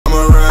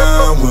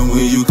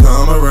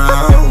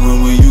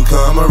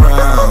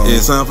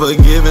It's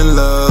unforgiving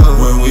love.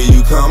 When will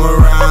you come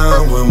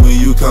around? When will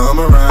you come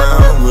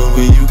around? When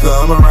will you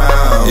come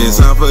around? It's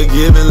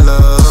unforgiving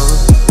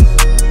love.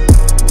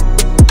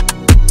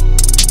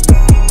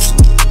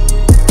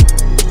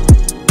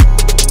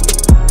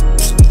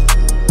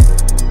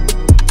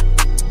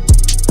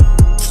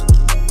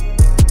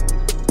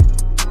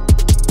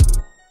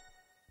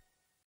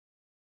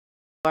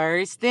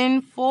 First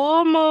and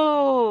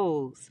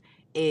foremost,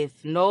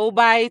 if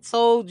nobody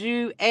told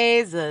you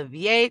as of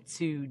yet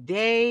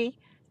today,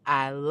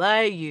 I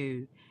love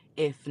you.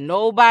 If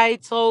nobody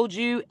told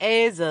you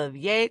as of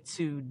yet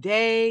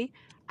today,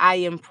 I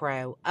am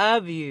proud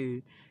of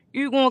you.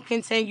 You're going to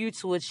continue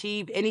to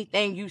achieve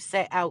anything you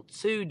set out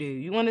to do.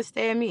 You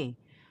understand me?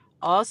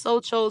 Also,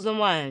 chosen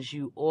ones,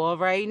 you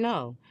already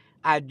know.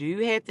 I do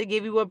have to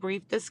give you a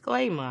brief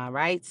disclaimer, all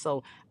right?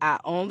 So I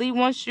only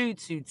want you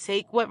to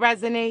take what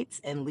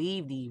resonates and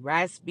leave the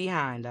rest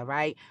behind, all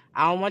right?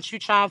 I don't want you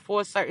trying to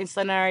force certain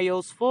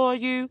scenarios for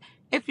you.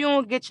 If you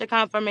don't get your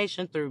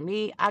confirmation through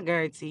me, I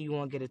guarantee you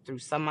won't get it through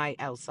somebody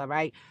else, all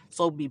right?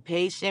 So be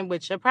patient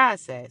with your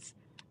process.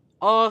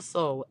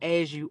 Also,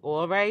 as you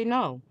already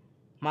know,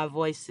 my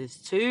voice is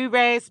too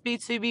raspy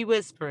to be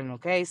whispering,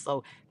 okay?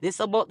 So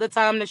this about the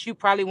time that you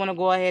probably want to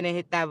go ahead and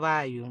hit that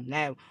volume.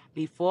 Now,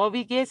 before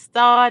we get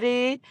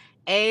started,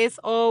 as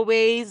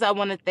always, I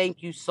want to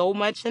thank you so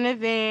much in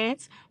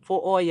advance for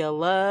all your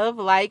love,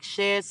 like,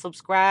 share,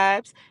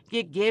 subscribes,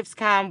 your gifts,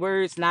 kind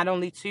words, not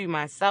only to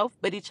myself,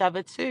 but each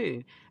other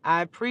too.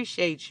 I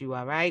appreciate you,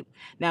 all right?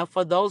 Now,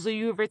 for those of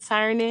you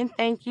returning,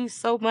 thank you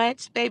so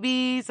much,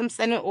 babies. I'm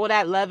sending all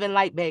that love and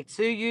light back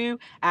to you.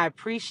 I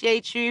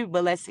appreciate you,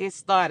 but let's get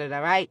started,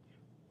 all right?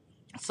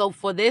 So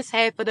for this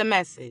half of the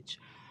message,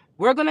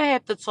 we're going to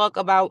have to talk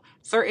about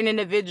certain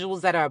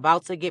individuals that are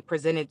about to get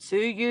presented to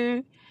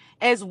you,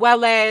 as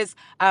well as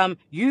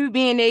you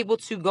being able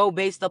to go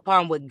based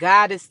upon what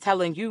God is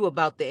telling you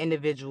about the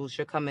individuals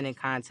you're coming in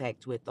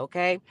contact with,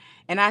 okay?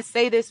 And I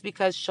say this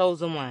because,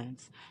 chosen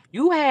ones,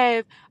 you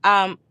have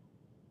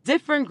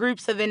different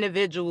groups of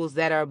individuals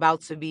that are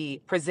about to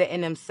be presenting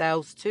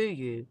themselves to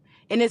you.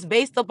 And it's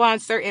based upon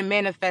certain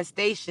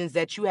manifestations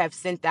that you have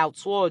sent out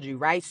toward you,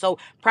 right? So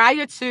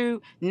prior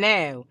to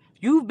now,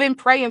 you've been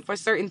praying for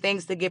certain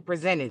things to get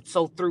presented.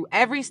 So through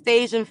every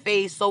stage and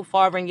phase so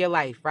far in your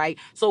life, right?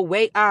 So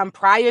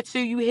prior to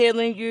you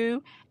healing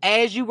you,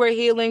 as you were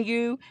healing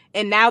you,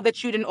 and now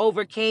that you done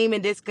overcame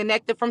and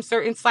disconnected from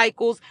certain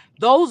cycles,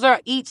 those are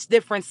each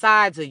different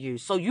sides of you.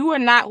 So you are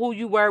not who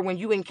you were when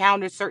you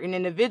encountered certain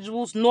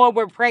individuals, nor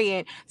were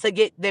praying to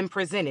get them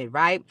presented,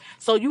 right?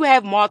 So you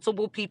have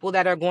multiple people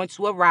that are going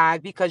to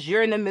arrive because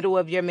you're in the middle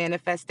of your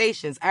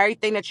manifestations.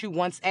 Everything that you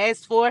once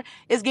asked for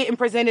is getting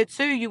presented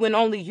to you, and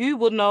only you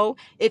will know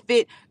if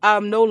it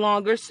no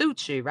longer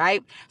suits you,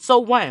 right?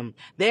 So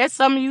there's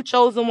some of you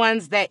chosen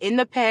ones that in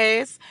the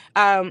past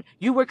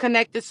you were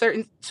connected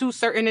to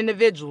certain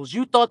individuals.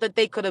 You thought that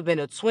they could have been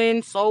a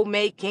twin,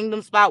 soulmate,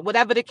 kingdom spot,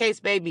 whatever the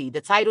case may be, the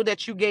title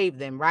that you gave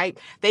them, right?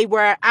 They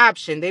were an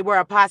option. They were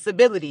a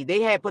possibility. They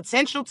had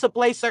potential to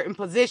play certain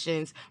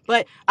positions,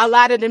 but a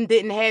lot of them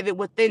didn't have it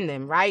within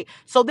them, right?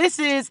 So this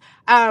is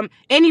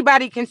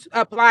anybody can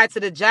apply to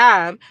the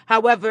job.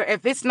 However,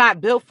 if it's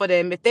not built for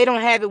them, if they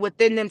don't have it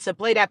within them to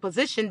play that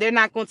position, they're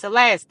not going to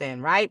last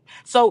then, right?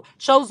 So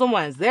chosen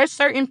ones, there's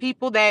certain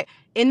people that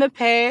in the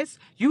past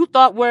you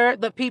thought were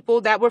the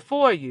people that were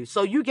for you.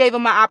 So you gave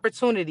them an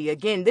opportunity.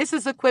 Again, this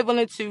is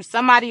equivalent to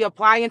somebody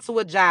applying to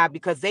a job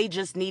because they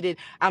just needed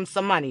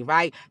some money,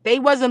 right? They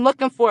wasn't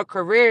looking for a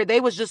career.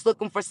 They was just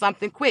looking for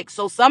something quick.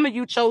 So some of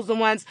you chosen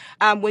ones,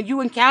 when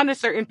you encounter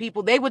certain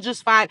people, they were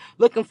just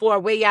looking for a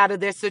way out of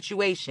their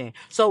situation.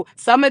 So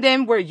some of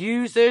them were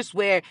users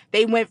where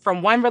they went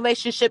from one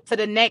relationship to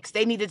the next.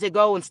 They needed to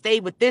go and stay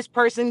with this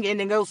person and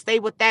then go stay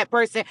with that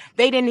person.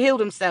 They didn't heal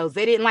themselves.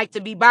 They didn't like to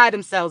be by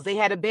themselves.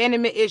 They had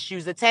abandonment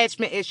issues,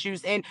 attachment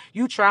issues, and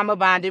you trauma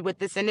bonded with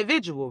this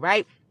individual,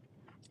 right?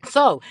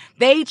 So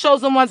they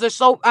chosen ones are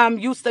so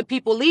used to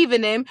people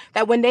leaving them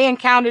that when they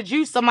encountered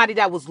you, somebody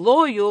that was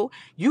loyal,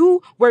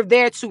 you were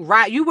there to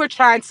ride. You were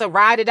trying to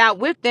ride it out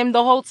with them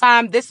the whole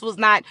time. This was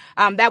not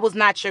that was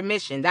not your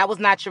mission. That was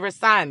not your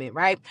assignment,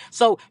 right?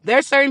 So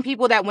there's certain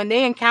people that when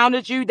they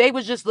encountered you, they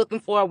was just looking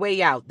for a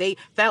way out. They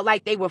felt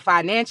like they were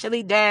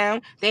financially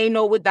down. They didn't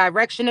know what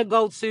direction to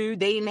go to.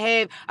 They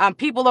didn't have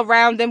people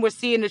around them were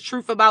seeing the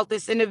truth about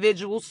this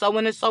individual, so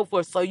on and so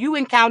forth. So you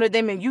encountered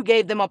them and you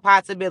gave them a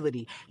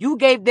possibility. You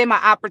gave them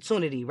an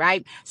opportunity,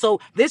 right? So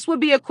this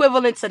would be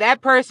equivalent to that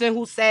person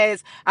who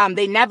says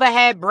they never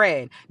had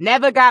bread,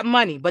 never got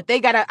money, but they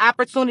got an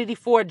opportunity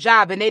for a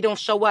job and they don't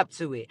show up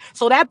to it.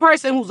 So that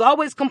person who's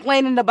always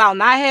complaining about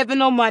not having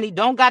no money,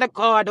 don't got a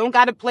car, don't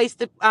got a place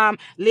to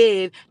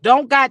live,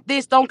 don't got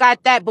this, don't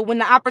got that, but when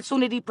the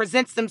opportunity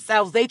presents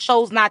themselves, they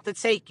chose not to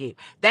take it.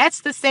 That's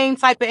the same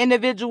type of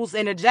individuals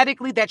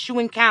energetically that you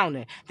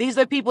encounter. These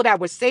are people that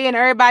were saying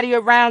everybody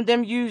around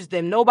them used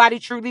them. Nobody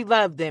truly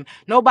loved them.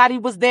 Nobody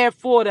was there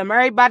for for them.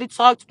 Everybody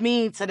talked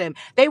mean to them.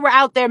 They were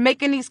out there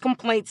making these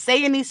complaints,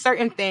 saying these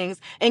certain things.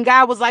 And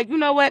God was like, you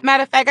know what?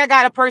 Matter of fact, I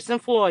got a person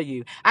for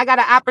you. I got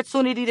an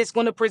opportunity that's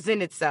going to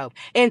present itself.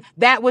 And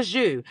that was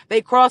you.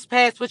 They crossed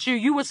paths with you.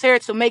 You was here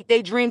to make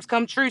their dreams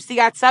come true. See,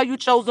 I tell you,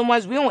 chosen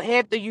ones, we don't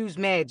have to use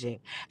magic.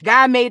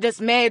 God made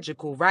us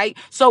magical, right?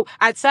 So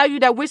I tell you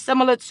that we're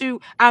similar to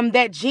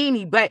that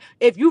genie. But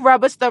if you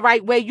rub us the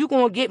right way, you're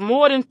going to get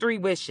more than 3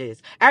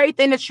 wishes.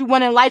 Everything that you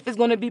want in life is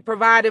going to be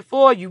provided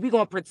for you. We're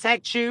going to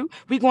protect you.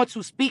 We're going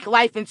to speak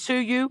life into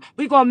you.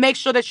 We're going to make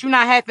sure that you're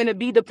not having to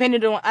be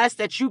dependent on us,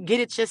 that you get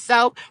it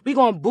yourself. We're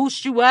going to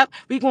boost you up.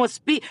 We're going to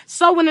speak,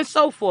 so on and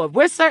so forth.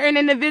 We're certain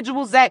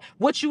individuals that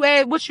what you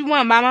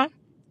want, mama?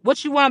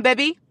 What you want,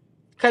 baby?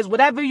 Because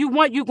whatever you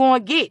want, you're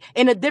going to get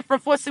in a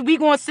different force. So we're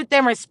going to sit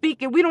there and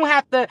speak it. We don't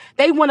have to,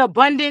 they want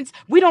abundance.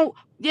 We don't,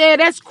 yeah,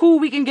 that's cool.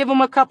 We can give them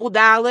a couple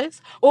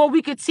dollars, or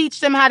we could teach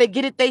them how to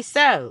get it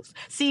themselves.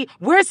 See,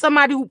 we're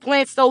somebody who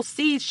plants those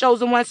seeds,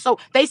 chosen ones. So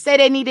they say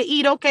they need to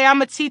eat. Okay, I'm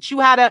going to teach you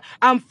how to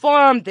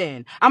farm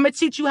then. I'm going to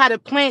teach you how to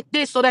plant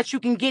this so that you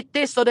can get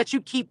this, so that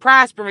you keep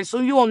prospering, so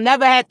you will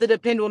never have to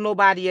depend on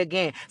nobody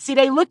again. See,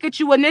 they look at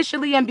you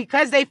initially, and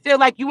because they feel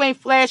like you ain't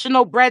flashing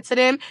no bread to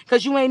them,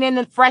 because you ain't in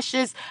the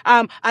freshest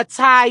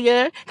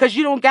attire, because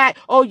you don't got,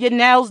 your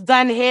nails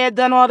done, hair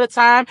done all the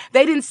time,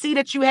 they didn't see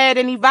that you had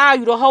any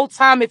value the whole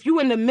time. If you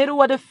in the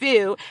middle of the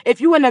field,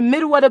 if you in the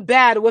middle of the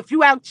battle, if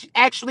you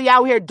actually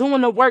out here doing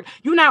the work,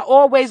 you're not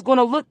always going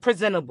to look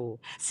presentable.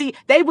 See,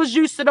 they was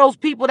used to those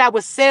people that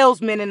were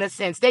salesmen in a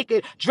sense. They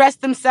could dress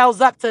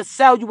themselves up to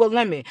sell you a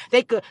limit.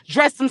 They could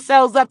dress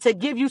themselves up to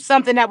give you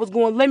something that was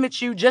going to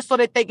limit you just so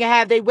that they can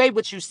have their way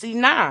with you. See,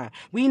 nah,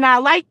 we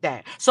not like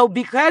that. So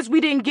because we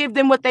didn't give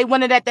them what they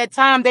wanted at that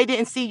time, they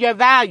didn't see your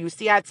value.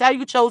 See, I tell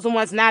you, chosen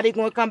ones, now they're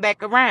going to come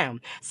back around.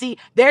 See,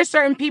 there's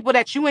certain people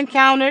that you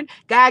encountered.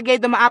 God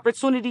gave them an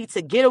opportunity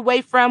to get away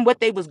from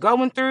what they was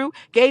going through,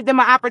 gave them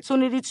an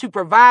opportunity to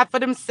provide for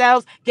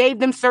themselves, gave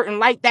them certain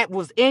light that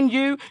was in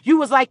you. You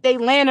was like they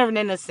lantern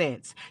in a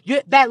sense.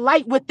 That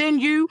light within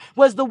you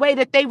was the way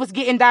that they was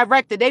getting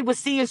directed. They was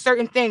seeing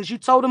certain things. You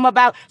told them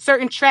about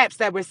certain traps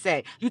that were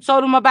set. You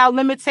told them about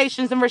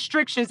limitations and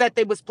restrictions that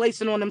they was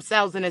placing on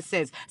themselves in a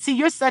sense. See,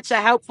 you're such a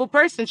helpful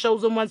person,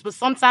 chosen ones, but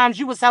sometimes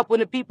you was helping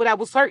the people that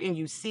was hurting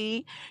you.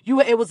 See,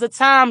 it was a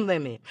time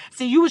limit.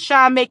 See, you was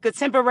trying to make a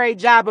temporary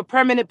job a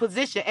permanent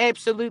position.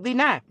 Absolutely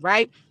not,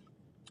 right?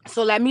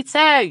 So let me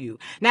tell you.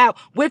 Now,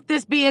 with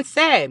this being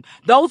said,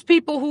 those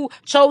people who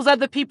chose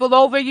other people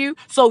over you,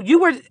 so you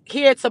were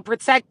here to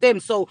protect them.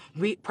 So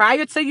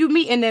prior to you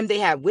meeting them, they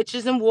had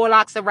witches and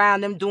warlocks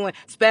around them doing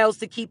spells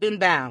to keep them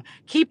bound,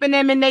 keeping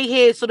them in their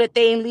head so that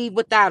they ain't leave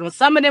without them.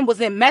 Some of them was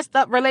in messed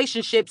up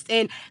relationships,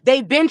 and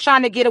they've been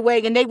trying to get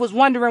away, and they was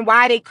wondering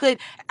why they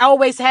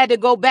always had to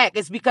go back.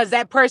 It's because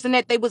that person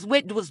that they was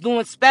with was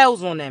doing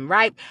spells on them,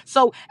 right?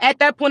 So at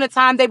that point in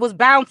time, they was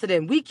bound to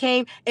them. We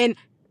came and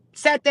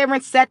sat there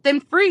and set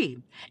them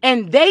free.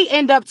 And they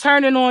end up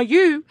turning on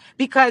you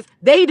because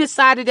they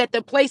decided that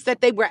the place that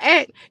they were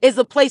at is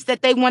a place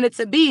that they wanted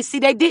to be. See,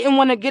 they didn't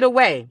want to get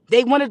away.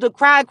 They wanted to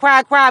cry,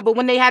 but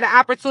when they had an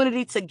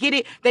opportunity to get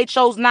it, they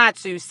chose not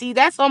to. See,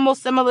 that's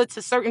almost similar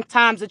to certain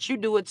times that you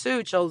do it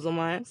too, chosen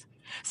ones.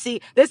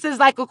 See, this is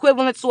like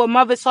equivalent to a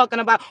mother talking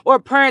about, or a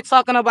parent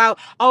talking about,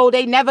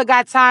 they never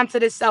got time to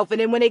themselves.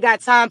 And then when they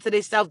got time to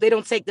themselves, they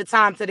don't take the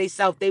time to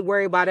themselves. They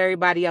worry about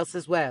everybody else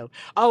as well.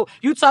 Oh,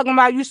 you talking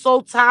about you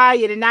so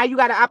tired and now you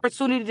got an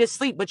opportunity to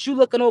sleep, but you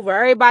looking over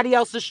everybody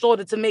else's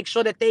shoulder to make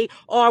sure that they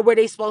are where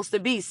they supposed to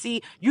be.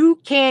 See, you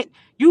got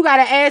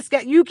to ask,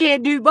 you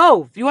can't do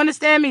both. You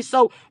understand me?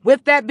 So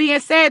with that being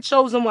said,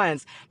 chosen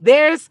ones,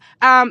 these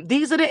are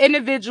the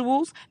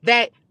individuals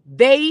that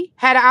they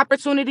had an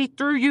opportunity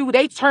through you.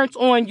 They turned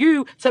on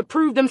you to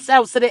prove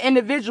themselves to the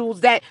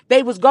individuals that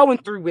they was going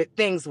through with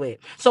things with.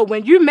 So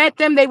when you met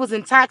them, they was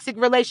in toxic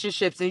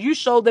relationships and you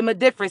showed them a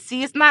difference.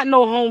 See, it's not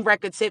no home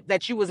record tip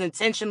that you was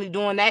intentionally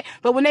doing that.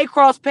 But when they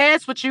crossed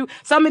paths with you,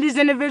 some of these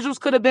individuals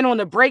could have been on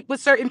a break with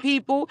certain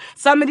people.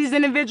 Some of these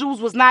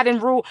individuals was not in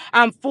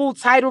full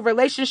title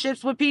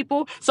relationships with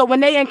people. So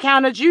when they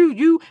encountered you,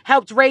 you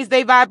helped raise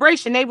their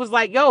vibration. They was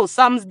like, yo,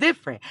 something's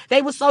different.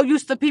 They were so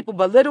used to people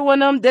belittling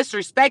them,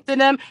 disrespecting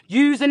them,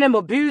 using them,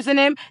 abusing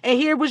them, and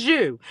here was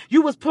you.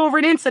 You was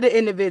pouring into the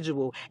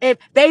individual. If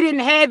they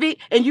didn't have it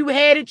and you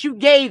had it, you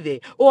gave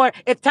it. Or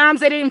if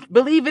times they didn't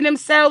believe in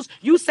themselves,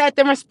 you sat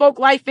there and spoke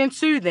life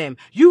into them.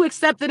 You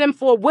accepted them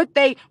for what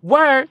they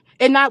were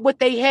and not what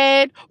they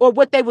had or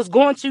what they was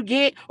going to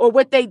get or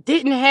what they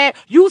didn't have.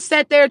 You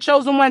sat there,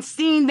 chosen one,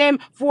 seeing them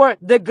for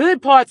the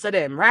good parts of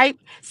them, right?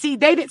 See,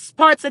 they did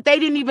parts that they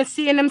didn't even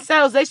see in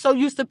themselves. They so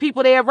used to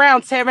people they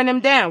around tearing them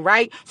down,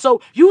 right?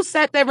 So you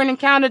sat there and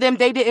encountered them.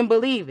 They didn't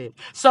believe it.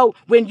 So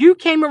when you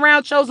came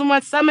around, chosen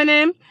one, some of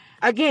them,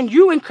 again,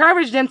 you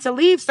encouraged them to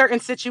leave certain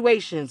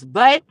situations,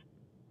 but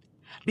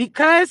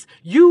because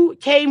you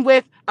came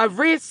with a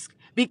risk,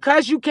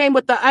 because you came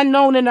with the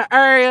unknown in the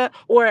area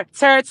or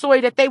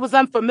territory that they was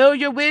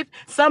unfamiliar with,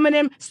 some of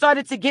them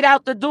started to get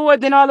out the door.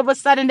 Then all of a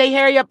sudden they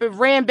hurry up and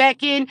ran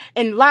back in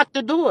and locked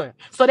the door.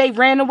 So they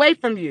ran away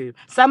from you.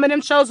 Some of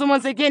them chosen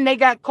ones, again, they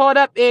got caught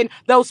up in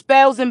those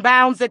spells and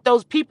bounds that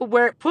those people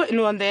were putting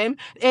on them.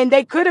 And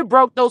they could have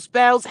broke those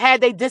spells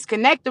had they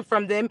disconnected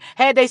from them,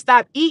 had they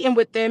stopped eating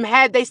with them,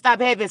 had they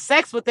stopped having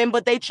sex with them,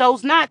 but they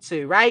chose not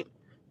to, right?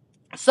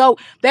 So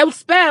those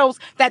spells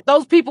that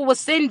those people were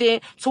sending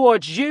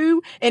towards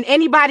you and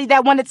anybody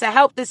that wanted to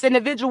help this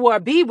individual or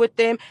be with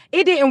them,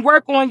 it didn't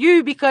work on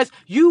you because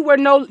you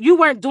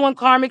weren't doing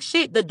karmic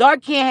shit. The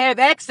dark can't have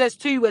access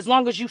to you as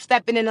long as you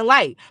stepping in the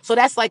light. So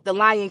that's like the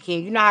Lion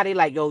King. You know how they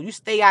like, yo, you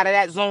stay out of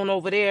that zone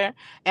over there,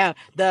 and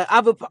the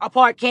other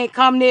part can't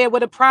come near where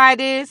the pride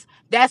is.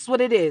 That's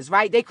what it is,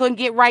 right? They couldn't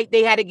get right.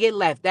 They had to get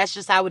left. That's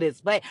just how it is.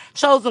 But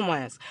chosen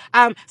ones,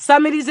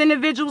 some of these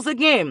individuals,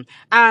 again,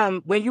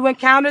 when you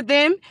encounter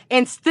them,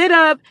 instead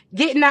of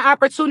getting the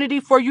opportunity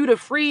for you to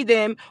free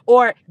them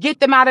or get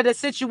them out of the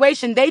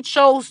situation, they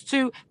chose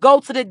to go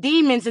to the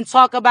demons and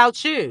talk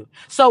about you.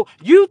 So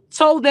you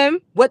told them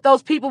what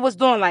those people was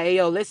doing. Like, hey,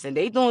 yo, listen,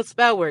 they doing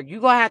spell work.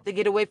 You're going to have to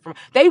get away from.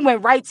 They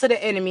went right to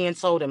the enemy and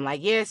told them,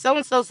 like, yeah,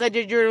 so-and-so said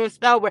that you're doing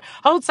spell work.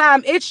 Whole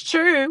time, it's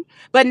true.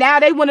 But now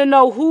they want to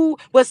know who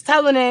was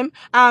telling them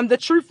the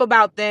truth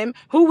about them,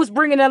 who was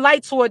bringing the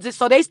light towards it.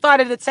 So they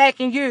started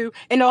attacking you.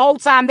 And the whole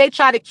time they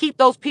try to keep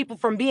those people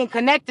from being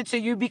connected to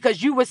you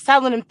because you was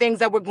telling them things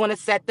that were going to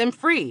set them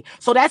free.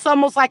 So that's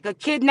almost like a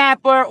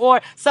kidnapper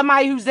or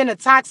somebody who's in a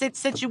toxic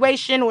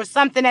situation or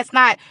something that's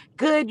not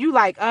good. You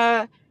like,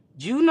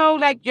 do you know,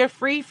 like, you're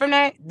free from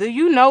that? Do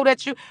you know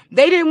that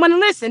they didn't want to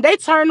listen. They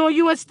turned on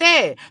you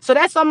instead. So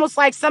that's almost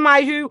like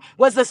somebody who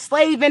was a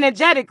slave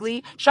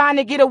energetically trying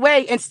to get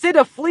away. Instead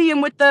of fleeing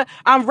with the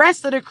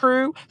rest of the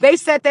crew, they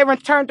sat there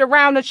and turned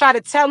around and tried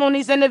to tell on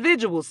these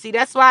individuals. See,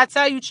 that's why I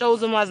tell you,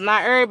 chosen ones,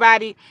 not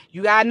everybody,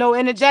 you got to know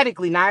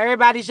energetically. Not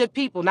everybody's your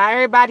people. Not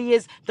everybody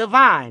is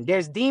divine.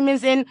 There's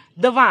demons in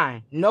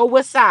divine. Know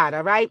what side,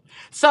 all right?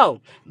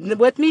 So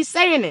with me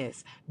saying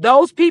this,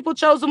 those people,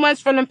 chosen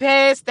ones from the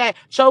past that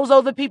chose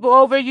other people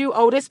over you,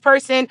 this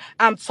person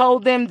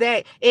told them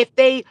that if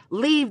they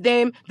leave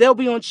them, they'll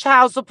be on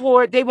child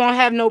support. They won't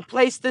have no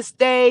place to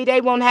stay.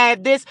 They won't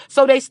have this.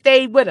 So they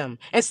stayed with them.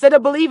 Instead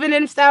of believing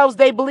in themselves,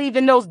 they believed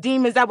in those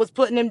demons that was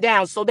putting them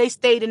down. So they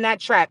stayed in that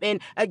trap. And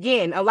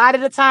again, a lot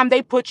of the time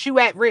they put you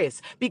at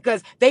risk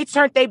because they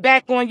turned their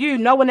back on you,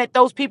 knowing that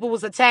those people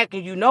was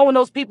attacking you, knowing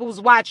those people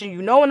was watching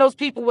you, knowing those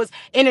people was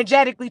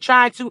energetically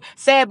trying to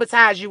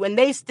sabotage you, and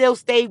they still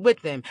stayed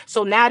with them.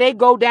 So now they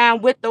go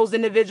down with those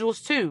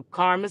individuals too.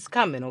 Karma's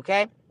coming,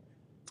 okay?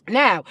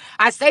 Now,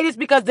 I say this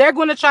because they're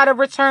going to try to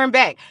return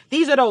back.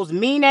 These are those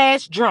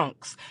mean-ass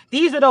drunks.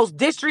 These are those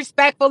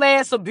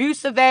disrespectful-ass,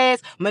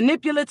 abusive-ass,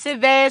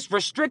 manipulative-ass,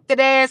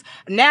 restricted-ass.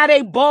 Now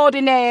they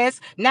balding-ass.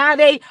 Now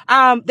they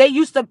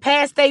used to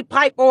pass their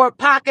pipe or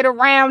pocket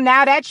around.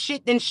 Now that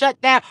shit then shut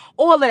down.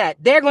 All of that.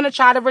 They're going to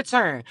try to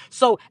return.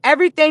 So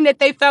everything that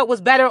they felt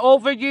was better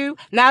over you,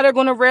 now they're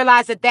going to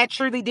realize that that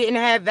truly didn't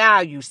have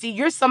value. See,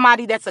 you're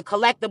somebody that's a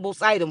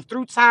collectibles item.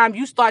 Through time,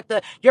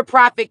 your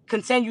profit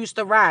continues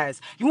to rise.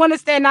 You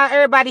understand, not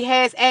everybody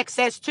has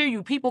access to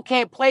you. People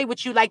can't play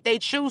with you like they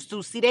choose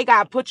to. See, they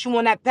got to put you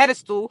on that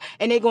pedestal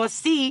and they're going to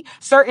see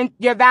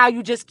your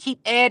value just keep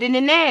adding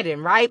and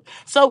adding, right?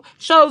 So,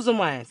 chosen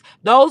ones,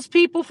 those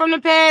people from the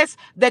past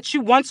that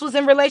you once was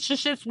in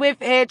relationships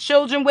with, had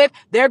children with,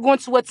 they're going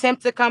to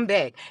attempt to come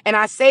back. And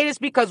I say this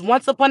because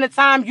once upon a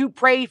time, you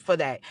prayed for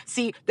that.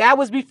 See, that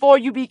was before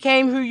you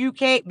became who you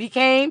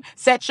became,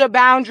 set your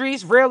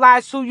boundaries,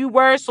 realize who you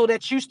were so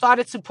that you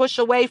started to push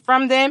away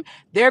from them.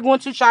 They're going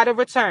to try to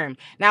return.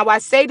 Now, I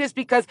say this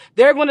because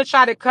they're going to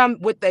try to come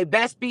with their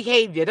best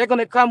behavior. They're going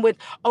to come with,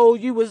 oh,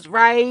 you was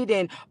right,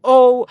 and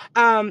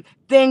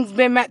things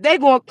been they're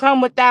going to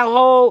come with that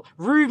whole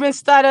Reuben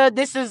stutter.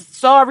 This is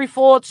sorry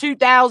for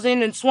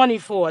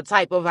 2024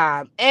 type of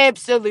vibe.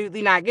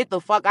 Absolutely not. Get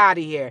the fuck out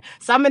of here.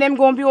 Some of them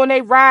going to be on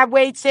their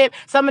ride-way tip.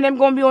 Some of them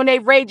going to be on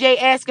their Ray J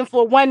asking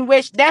for one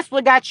wish. That's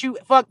what got you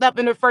fucked up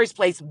in the first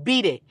place.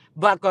 Beat it,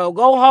 bucko.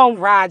 Go home,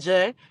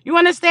 Roger. You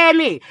understand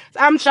me?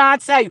 I'm trying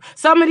to tell you.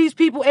 Some of these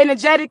people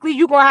energetically,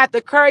 you going to have to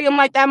curry them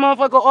like that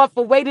motherfucker off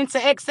for waiting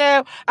to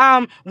exhale.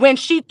 When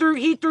he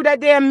threw that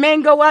damn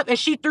mango up and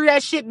she threw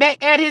that shit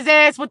back at his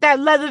ass with that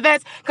leather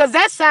vest, because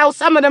that's how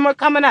some of them are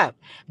coming up.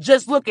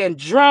 Just looking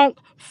drunk,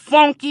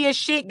 funky as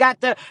shit,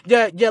 got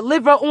your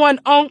liver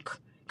on unk,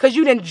 because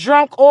you done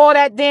drunk all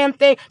that damn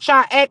thing,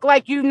 trying to act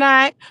like you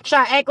not,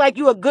 trying to act like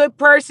you a good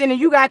person, and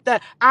you got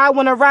the I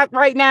want to rock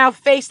right now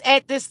face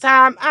at this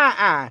time.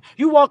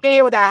 You walk in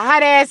here with a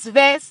hot-ass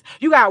vest,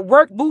 you got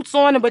work boots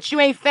on, but you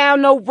ain't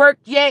found no work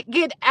yet.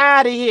 Get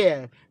out of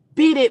here.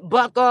 Beat it,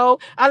 bucko.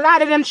 A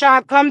lot of them try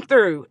to come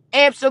through.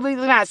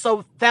 Absolutely not.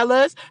 So,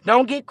 fellas,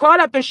 don't get caught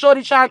up in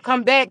shorty trying to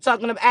come back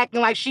acting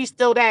like she's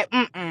still that.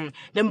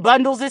 Them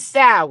bundles is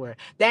sour.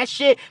 That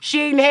shit,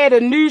 she ain't had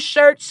a new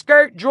shirt,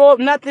 skirt, drawer,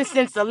 nothing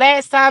since the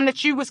last time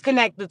that you was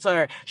connected to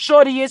her.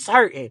 Shorty is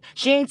hurting.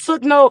 She ain't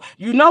took no,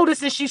 you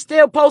noticing she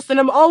still posting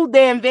them old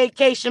damn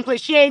vacation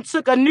plans. She ain't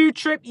took a new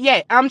trip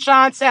yet. I'm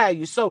trying to tell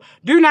you. So,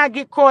 do not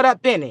get caught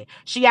up in it.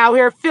 She out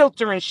here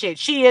filtering shit.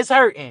 She is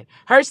hurting.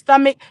 Her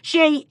stomach, she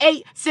ain't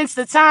ate since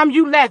the time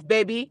you left,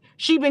 baby.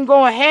 She been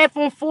going half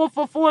on 4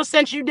 for 4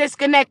 since you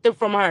disconnected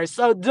from her.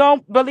 So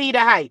don't believe the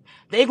hype.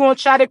 They gonna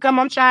try to come,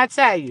 I'm trying to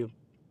tell you.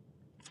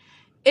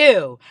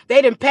 Ew.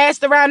 They done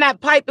passed around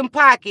that pipe and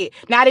pocket.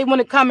 Now they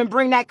want to come and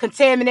bring that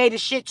contaminated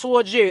shit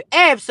towards you.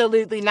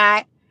 Absolutely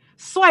not.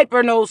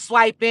 Swiper no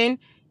swiping.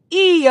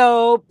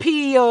 EO,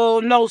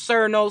 PO, no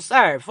sir, no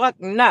sir. Fuck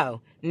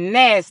no.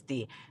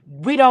 Nasty.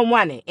 We don't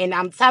want it. And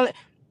I'm trying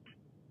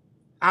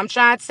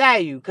to tell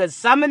you, because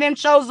some of them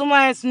chosen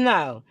ones,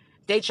 no.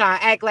 They trying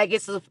to act like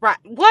it's a surprise.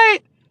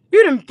 What?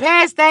 You done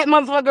passed that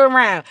motherfucker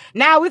around.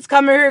 Now it's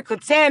coming here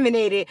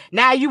contaminated.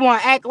 Now you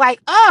want to act like,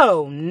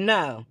 oh,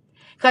 no.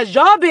 Because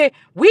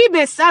we've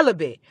been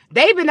celibate.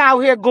 They've been out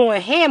here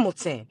going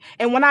Hamilton.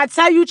 And when I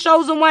tell you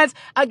chosen ones,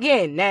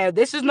 again, now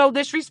this is no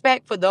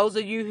disrespect for those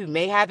of you who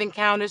may have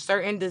encountered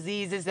certain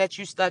diseases that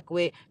you stuck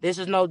with. This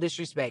is no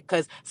disrespect.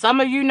 Because some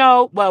of you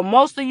know, well,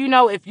 most of you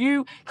know, if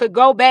you could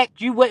go back,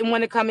 you wouldn't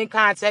want to come in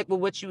contact with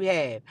what you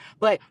have.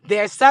 But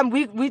there's some,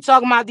 we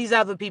talking about these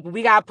other people.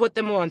 We got to put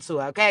them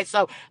onto it, okay?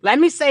 So let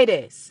me say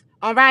this,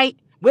 all right?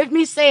 With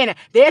me saying it,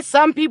 there's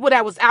some people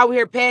that was out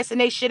here passing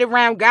their shit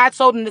around. God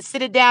told them to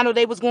sit it down or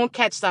they was going to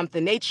catch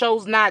something. They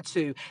chose not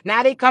to.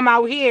 Now they come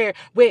out here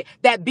with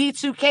that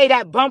B2K,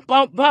 that bump,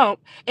 bump, bump.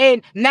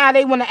 And now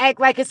they want to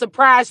act like it's a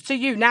prize to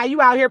you. Now you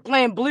out here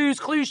playing Blues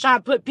Clues trying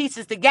to put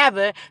pieces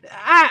together.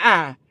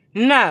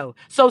 No.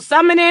 So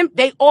some of them,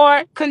 they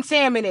are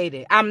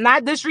contaminated. I'm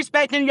not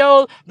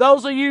disrespecting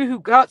those of you who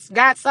got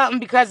something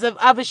because of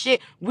other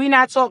shit. We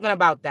not talking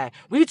about that.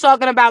 We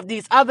talking about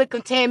these other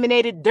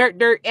contaminated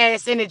dirt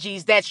ass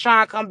energies that's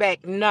trying to come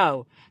back.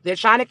 No. They're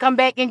trying to come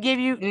back and give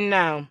you,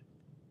 no.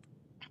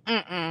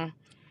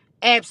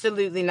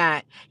 Absolutely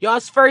not.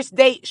 Y'all's first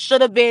date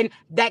should have been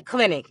that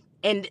clinic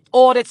and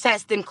all the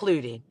tests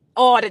included.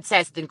 All the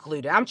tests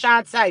included. I'm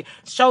trying to tell you,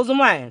 chosen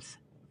ones.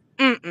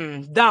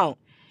 Don't.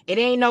 It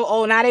ain't no,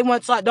 oh, now they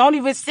want to talk. Don't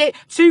even sit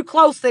too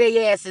close to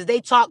their asses. They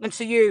talking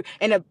to you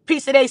and a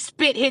piece of their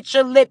spit hit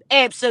your lip.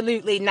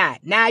 Absolutely not.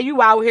 Now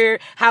you out here,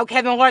 how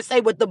Kevin Hart say,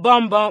 with the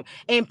bum bump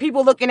and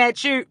people looking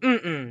at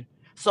you.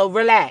 So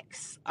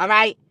relax. All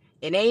right.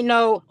 It ain't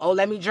no, oh,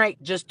 let me drink.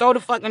 Just throw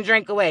the fucking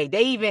drink away.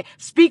 They even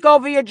speak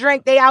over your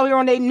drink. They out here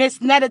on their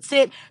netta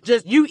tip.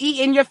 Just you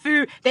eating your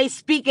food. They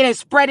speaking and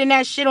spreading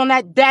that shit on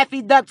that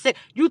Daffy Duck tip.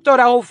 You throw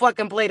that whole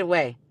fucking plate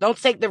away. Don't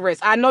take the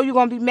risk. I know you're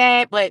going to be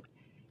mad, but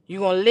you're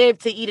going to live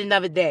to eat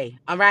another day,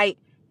 all right?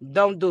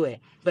 Don't do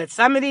it. But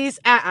some of these,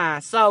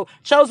 So,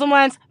 chosen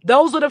ones,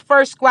 those are the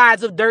first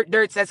squads of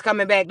dirts that's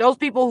coming back. Those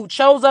people who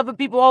chose other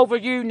people over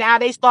you, now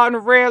they starting to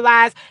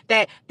realize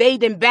that they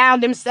done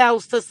bound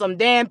themselves to some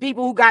damn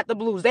people who got the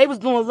blues. They was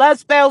doing love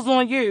spells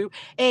on you,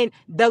 and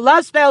the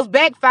love spells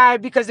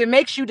backfired because it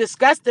makes you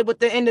disgusted with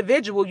the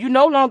individual. You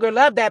no longer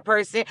love that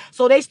person,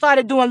 so they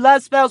started doing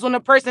love spells on the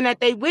person that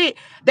they with.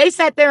 They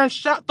sat there and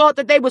thought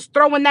that they was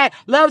throwing that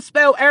love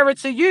spell error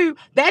to you.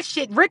 That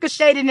shit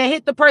ricocheted and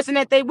hit the person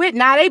that they with.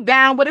 Now they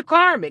bound with a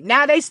karmic.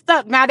 Now they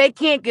stuck. Now they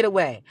can't get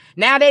away.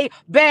 Now they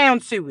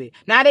bound to it.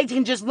 Now they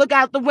can just look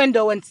out the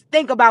window and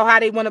think about how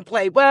they want to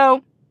play.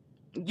 Well,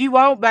 you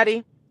won't,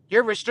 buddy.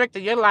 You're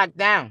restricted. You're locked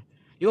down.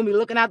 You'll be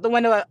looking out the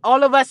window.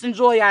 All of us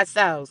enjoy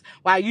ourselves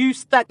while you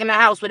stuck in the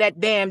house with that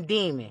damn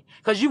demon.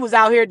 Because you was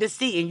out here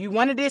deceiving. You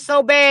wanted it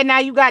so bad. Now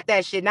you got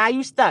that shit. Now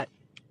you stuck.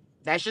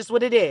 That's just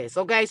what it is.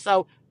 Okay?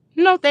 So,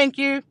 no thank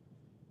you.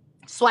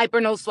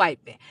 Swiper, no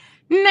swiping.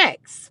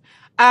 Next.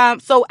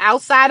 So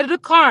outside of the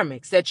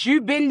karmics that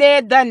you've been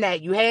there, done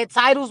that, you had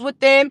titles with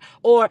them,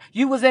 or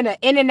you was in an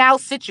in and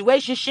out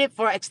situationship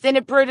for an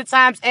extended period of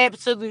times,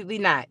 absolutely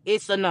not.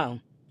 It's a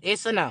no.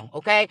 It's a no.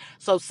 Okay.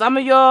 So some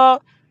of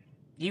y'all,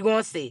 you're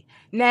going to see.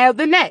 Now,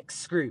 the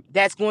next group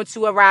that's going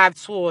to arrive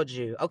towards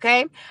you,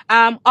 okay,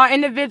 are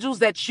individuals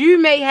that you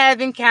may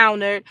have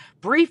encountered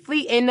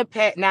briefly in the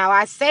past. Now,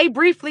 I say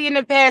briefly in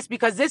the past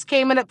because this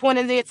came at a point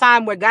in the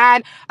time where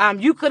God,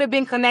 you could have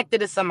been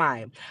connected to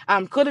somebody,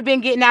 could have been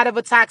getting out of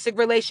a toxic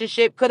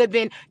relationship, could have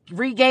been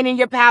regaining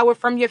your power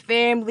from your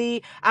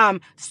family,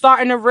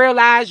 starting to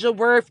realize your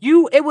worth.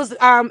 It was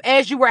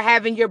as you were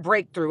having your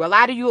breakthrough. A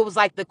lot of you, it was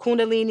like the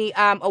Kundalini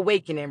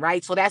awakening,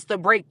 right? So that's the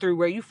breakthrough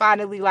where you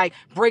finally like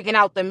breaking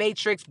out the matrix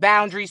matrix,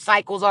 boundaries,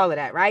 cycles, all of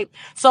that, right?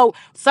 So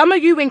some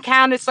of you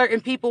encountered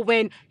certain people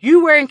when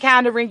you were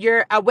encountering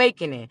your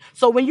awakening.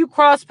 So when you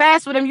crossed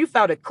paths with them, you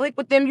felt a click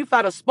with them, you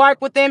felt a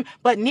spark with them,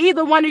 but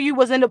neither one of you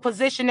was in the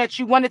position that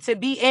you wanted to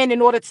be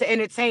in order to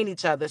entertain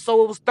each other.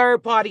 So it was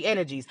third party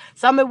energies.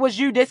 Some of it was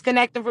you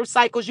disconnecting from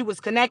cycles you was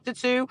connected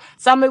to.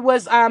 Some of it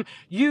was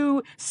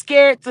you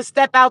scared to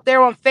step out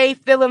there on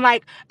faith, feeling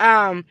like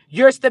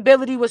your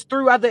stability was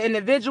through other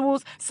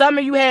individuals. Some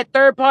of you had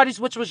third parties,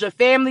 which was your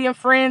family and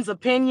friends'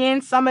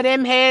 opinions. Some of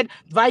them had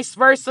vice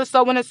versa,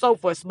 so on and so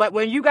forth. But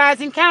when you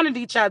guys encountered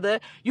each other,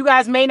 you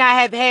guys may not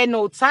have had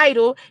no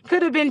title.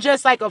 Could have been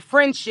just like a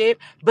friendship,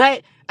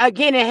 but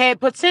again, it had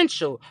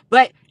potential.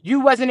 But you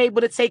wasn't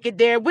able to take it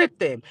there with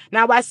them.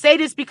 Now, I say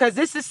this because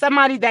this is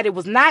somebody that it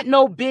was not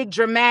no big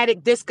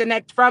dramatic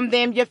disconnect from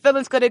them. Your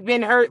feelings could have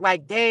been hurt,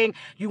 like, dang,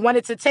 you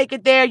wanted to take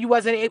it there, you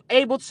wasn't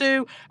able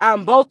to.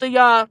 Both of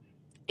y'all,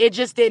 it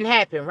just didn't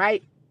happen,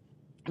 right?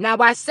 Now,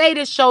 I say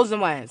this, chosen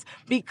ones,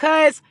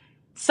 because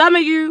some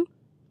of you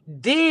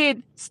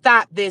did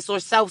stop this or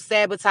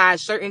self-sabotage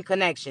certain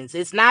connections.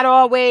 It's not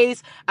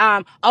always,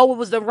 it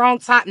was the wrong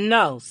time.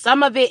 No,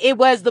 some of it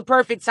was the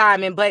perfect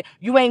timing, but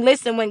you ain't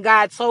listen when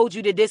God told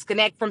you to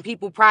disconnect from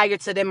people prior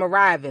to them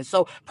arriving.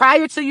 So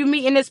prior to you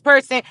meeting this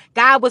person,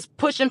 God was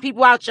pushing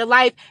people out your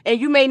life,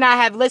 and you may not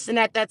have listened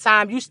at that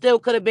time. You still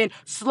could have been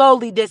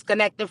slowly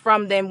disconnecting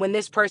from them when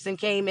this person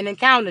came and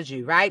encountered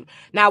you, right?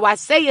 Now, I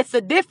say it's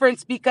a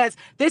difference because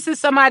this is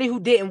somebody who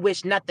didn't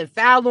wish nothing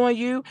foul on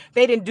you.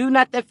 They didn't do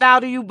nothing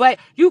foul to you, but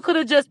you could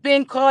have just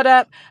been caught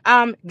up.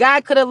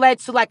 God could have led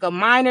to like a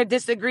minor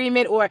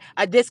disagreement or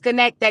a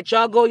disconnect that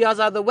y'all go y'all's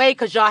other way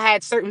because y'all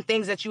had certain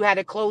things that you had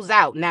to close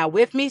out. Now,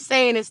 with me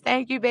saying this,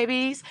 thank you,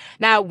 babies.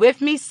 Now, with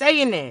me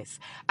saying this,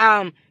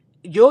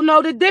 you'll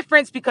know the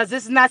difference because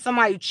this is not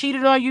somebody who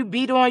cheated on you,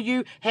 beat on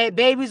you, had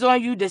babies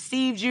on you,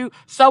 deceived you,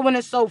 so on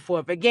and so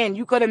forth. Again,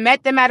 you could have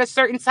met them at a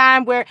certain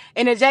time where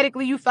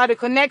energetically you felt a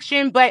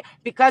connection, but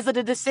because of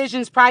the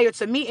decisions prior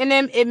to meeting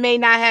them, it may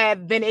not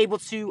have been able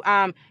to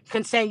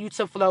continue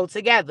to flow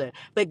together.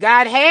 But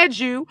God had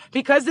you,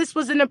 because this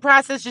was in the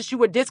process that you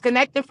were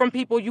disconnecting from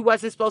people you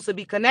wasn't supposed to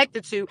be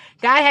connected to.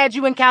 God had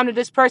you encounter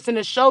this person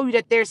to show you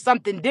that there's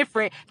something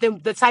different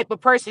than the type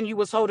of person you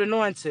was holding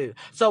on to.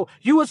 So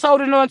you was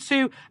holding on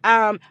to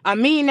a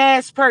mean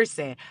ass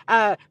person,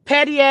 a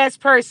petty ass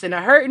person,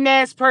 a hurting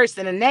ass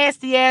person, a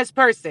nasty ass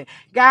person.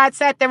 God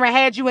sat there and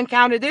had you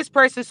encounter this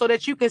person so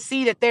that you can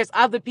see that there's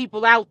other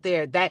people out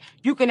there, that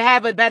you can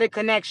have a better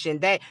connection,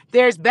 that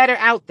there's better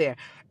out there.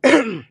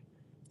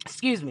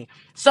 Excuse me.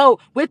 So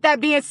with that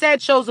being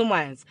said, chosen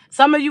ones,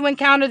 some of you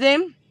encountered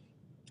them,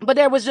 but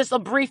there was just a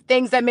brief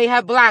things that may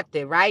have blocked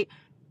it, right?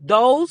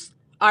 Those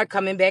are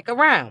coming back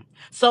around.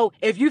 So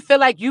if you feel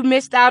like you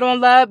missed out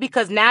on love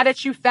because now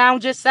that you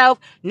found yourself,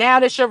 now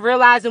that you're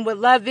realizing what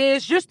love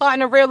is, you're starting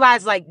to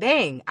realize like,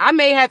 dang, I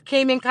may have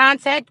came in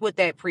contact with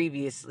that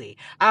previously.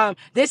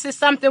 This is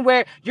something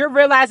where you're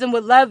realizing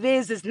what love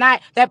is. It's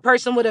not that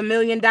person with $1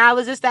 million.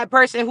 It's that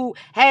person who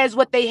has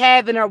what they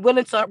have and are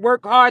willing to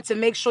work hard to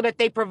make sure that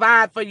they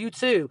provide for you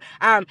too.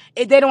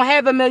 If they don't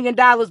have $1 million,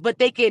 but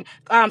they can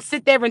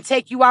sit there and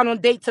take you out on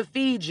date to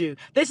feed you.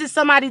 This is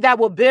somebody that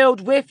will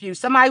build with you.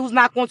 Somebody who's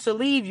not going to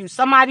leave you.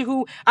 Somebody who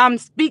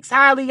speaks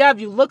highly of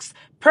you, looks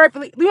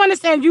perfectly. We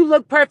understand you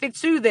look perfect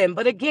to them,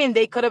 but again,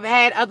 they could have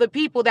had other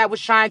people that was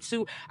trying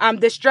to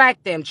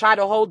distract them, try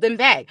to hold them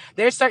back.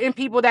 There's certain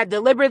people that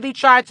deliberately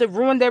try to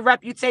ruin their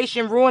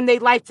reputation, ruin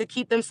their life to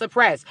keep them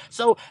suppressed.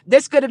 So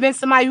this could have been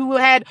somebody who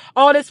had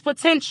all this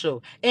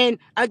potential. And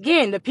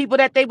again, the people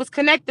that they was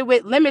connected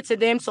with limited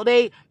them, so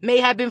they may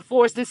have been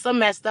forced in some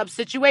messed up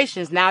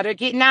situations. Now they're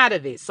getting out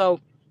of it.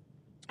 So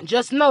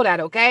just know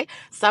that, okay?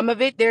 Some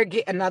of it, they're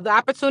getting another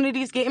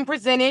opportunities getting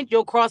presented.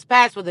 You'll cross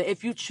paths with it.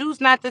 If you choose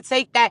not to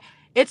take that,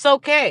 it's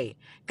okay.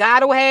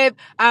 God will have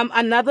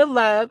another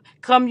love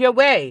come your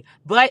way.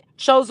 But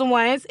chosen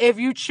ones, if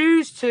you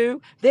choose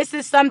to, this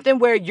is something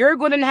where you're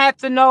going to have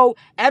to know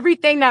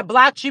everything that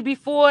blocked you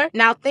before.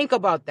 Now think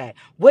about that.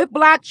 What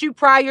blocked you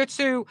prior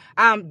to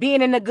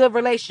being in a good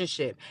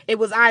relationship? It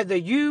was either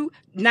you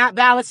not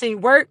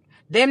balancing work,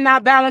 them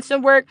not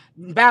balancing work,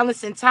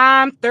 balancing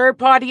time, third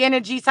party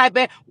energy type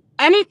of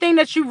anything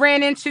that you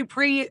ran into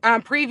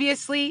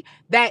previously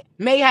that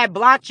may have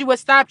blocked you or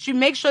stopped you,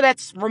 make sure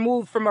that's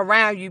removed from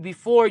around you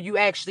before you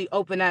actually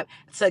open up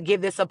to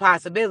give this a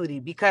possibility.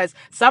 Because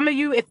some of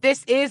you, if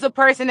this is a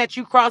person that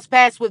you cross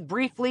paths with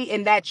briefly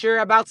and that you're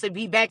about to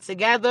be back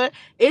together,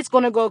 it's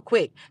going to go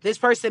quick. This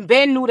person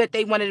been knew that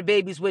they wanted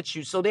babies with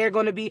you, so they're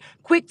going to be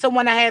quick to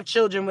want to have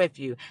children with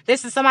you.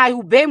 This is somebody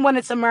who been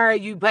wanted to marry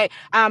you, but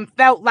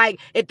felt like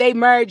if they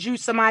married you,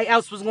 somebody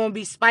else was going to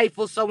be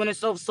spiteful, so on and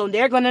so forth. So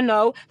they're going to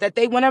know that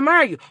they want to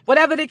marry you,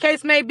 whatever the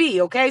case may be.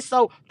 Okay,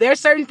 so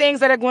there's certain things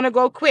that are going to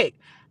go quick.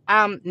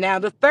 Now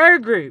the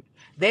third group,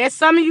 there's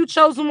some of you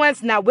chosen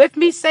ones. Now, with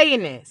me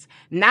saying this,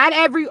 not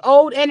every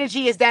old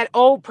energy is that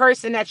old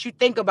person that you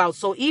think about.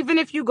 So even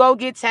if you go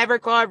get tarot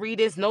card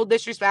readings, no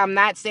disrespect, I'm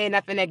not saying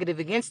nothing negative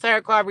against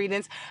tarot card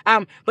readings,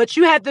 but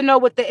you have to know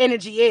what the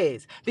energy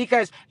is,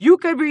 because you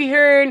could be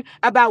hearing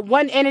about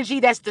one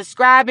energy that's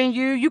describing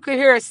you. You could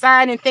hear a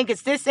sign and think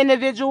it's this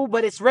individual,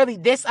 but it's really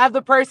this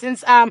other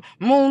person's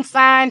moon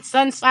sign,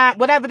 sun sign,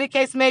 whatever the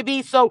case may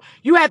be. So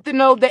you have to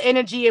know the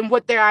energy and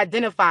what they're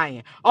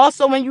identifying.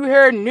 Also, when you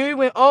hear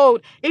new and old,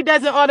 it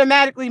doesn't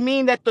automatically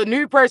mean that the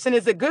new person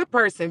is a good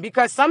person,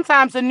 because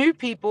sometimes the new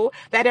people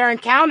that are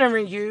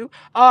encountering you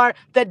are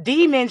the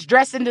demons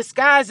dressed in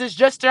disguises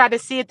just to try to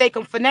see if they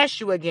can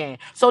finesse you again.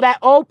 So that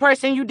old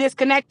person you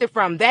disconnected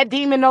from, that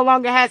demon no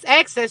longer has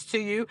access to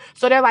you.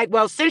 So they're like,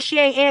 well, since she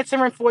ain't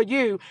answering for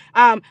you,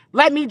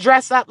 let me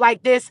dress up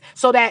like this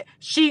so that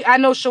I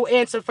know she'll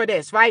answer for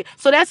this, right?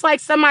 So that's like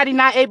somebody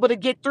not able to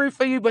get through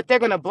for you, but they're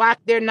going to block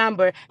their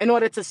number in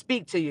order to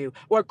speak to you,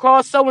 or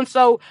call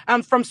so-and-so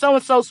from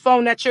so-and-so's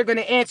phone that you're going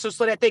to answer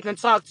so that they can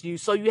talk to you.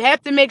 So you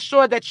have to make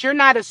sure that you're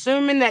not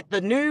assuming that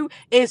the new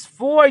is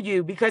for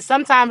you, because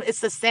sometimes it's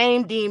the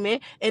same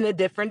demon in a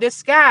different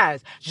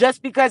disguise,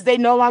 just because they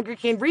no longer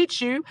can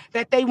reach you,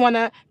 that they want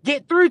to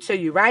get through to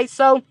you, right?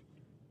 So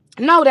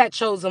know that,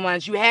 chosen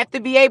ones. You have to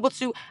be able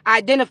to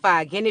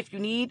identify. Again, if you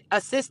need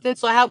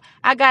assistance or help,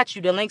 I got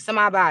you. The link's in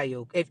my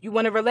bio. If you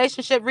want a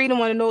relationship reading,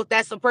 want to know if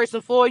that's a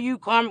person for you,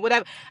 karma,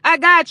 whatever, I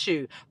got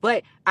you.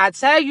 But I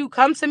tell you,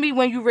 come to me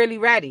when you're really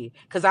ready,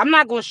 because I'm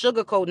not going to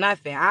sugarcoat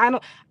nothing.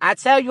 I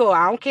tell you,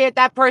 I don't care if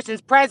that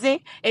person's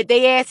present, if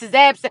they ass is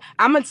absent.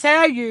 I'm going to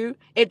tell you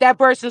if that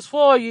person's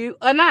for you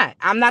or not.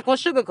 I'm not going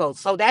to sugarcoat.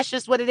 So that's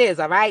just what it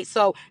is, all right?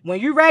 So when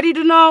you're ready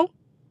to know,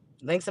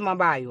 links in my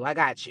bio. I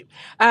got you.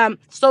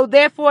 So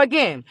therefore,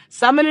 again,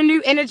 some of the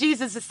new energies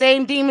is the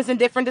same demons in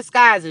different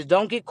disguises.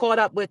 Don't get caught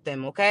up with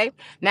them, okay?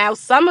 Now,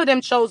 some of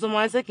them chosen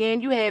ones,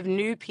 again, you have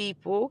new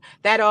people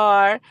that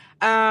are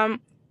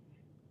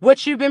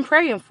what you've been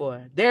praying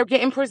for. They're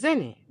getting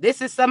presented.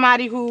 This is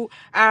somebody who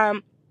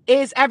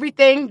is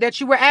everything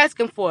that you were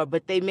asking for,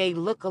 but they may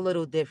look a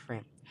little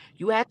different.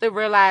 You have to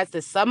realize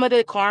that some of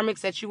the karmics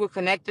that you were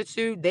connected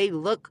to, they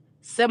look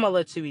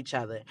similar to each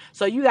other.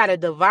 So you got a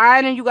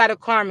divine and you got a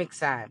karmic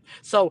side.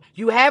 So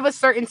you have a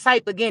certain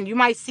type. Again, you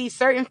might see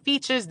certain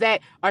features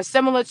that are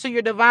similar to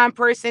your divine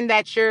person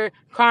that your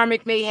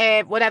karmic may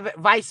have, whatever,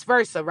 vice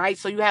versa, right?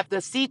 So you have to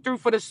see through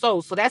for the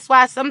soul. So that's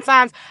why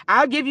sometimes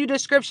I'll give you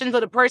descriptions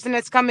of the person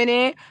that's coming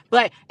in,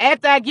 but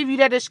after I give you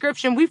that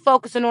description, we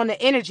focusing on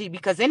the energy,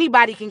 because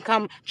anybody can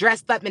come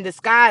dressed up in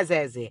disguise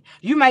as it.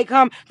 You might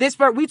come,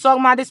 we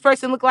talking about this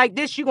person look like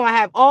this, you're going to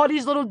have all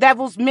these little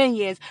devil's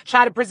minions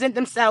try to present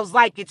themselves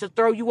like it to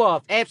throw you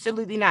off.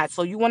 Absolutely not.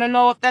 So you want to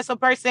know if that's a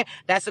person,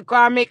 that's a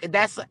karmic,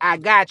 I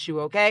got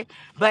you, okay?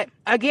 But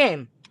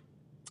again,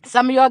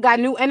 some of y'all got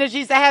new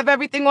energies that have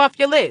everything off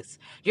your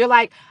list. You're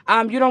like,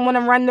 you don't want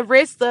to run the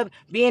risk of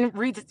being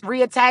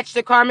reattached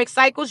to karmic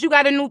cycles. You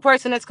got a new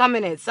person that's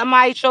coming in.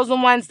 Somebody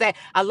chosen ones that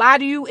a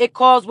lot of you, it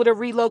calls with a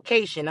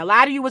relocation. A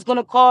lot of you is going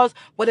to cause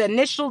with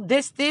initial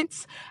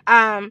distance.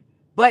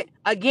 But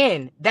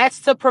again, that's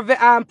to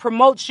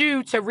promote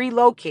you to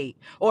relocate,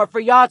 or for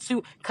y'all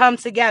to come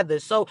together.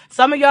 So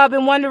some of y'all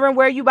been wondering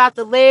where you about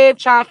to live,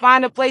 trying to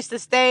find a place to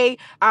stay,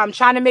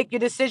 trying to make your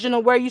decision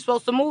on where you're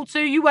supposed to move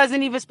to. You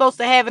wasn't even supposed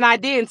to have an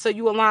idea until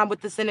you align with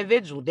this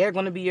individual. They're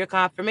going to be your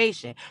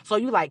confirmation. So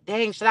you like,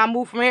 dang, should I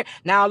move from here?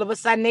 Now all of a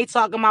sudden they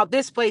talking about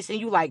this place and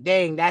you like,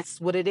 dang,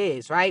 that's what it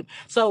is, right?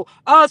 So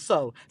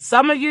also,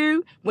 some of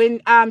you,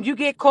 when you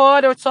get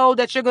called or told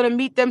that you're going to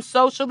meet them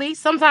socially,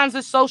 sometimes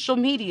it's social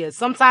media.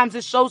 Sometimes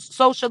it's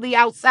socially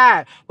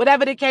outside,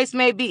 whatever the case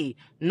may be.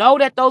 Know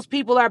that those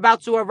people are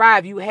about to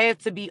arrive. You have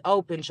to be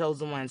open,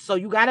 chosen ones. So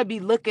you got to be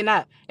looking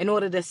up in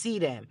order to see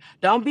them.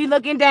 Don't be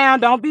looking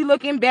down. Don't be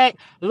looking back.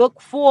 Look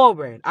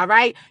forward. All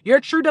right. Your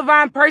true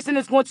divine person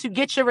is going to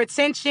get your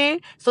attention.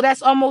 So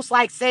that's almost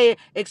like saying,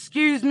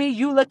 excuse me,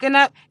 you looking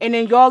up, and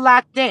then you're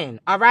locked in.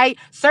 All right.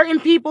 Certain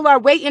people are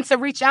waiting to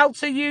reach out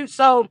to you.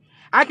 So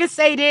I can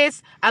say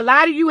this, a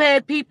lot of you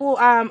had people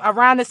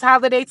around this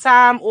holiday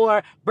time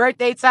or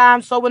birthday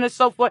time, so on and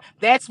so forth.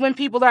 That's when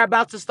people are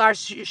about to start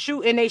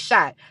shooting a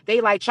shot.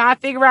 They like trying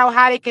to figure out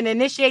how they can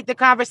initiate the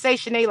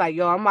conversation. They like,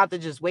 yo, I'm about to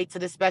just wait to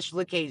this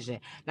special occasion.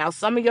 Now,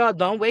 some of y'all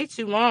don't wait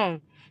too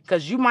long,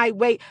 because you might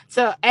wait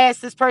to ask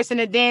this person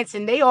to dance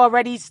and they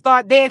already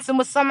start dancing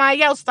with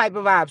somebody else type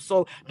of vibe.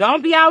 So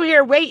don't be out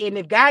here waiting.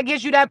 If God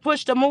gives you that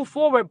push to move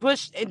forward,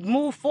 push and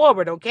move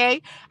forward,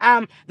 okay?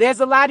 There's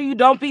a lot of you,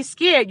 don't be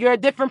scared. You're a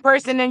different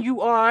person than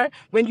you are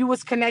when you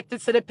was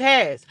connected to the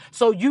past.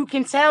 So you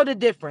can tell the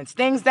difference.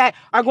 Things that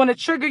are going to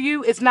trigger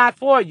you, it's not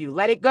for you.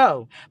 Let it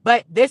go.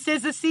 But this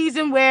is a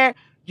season where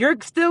you're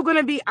still going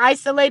to be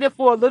isolated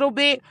for a little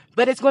bit,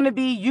 but it's going to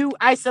be you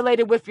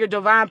isolated with your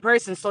divine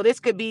person. So this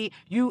could be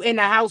you in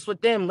the house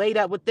with them, laid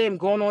up with them,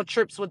 going on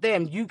trips with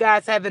them. You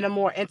guys having a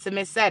more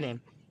intimate setting.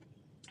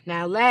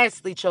 Now,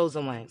 lastly,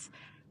 chosen ones,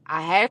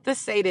 I have to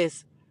say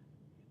this.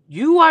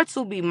 You are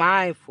to be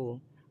mindful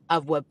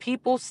of what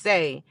people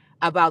say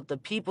about the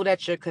people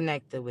that you're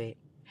connected with.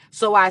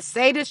 So I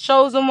say this,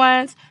 chosen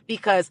ones,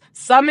 because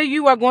some of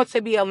you are going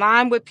to be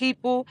aligned with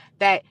people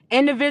that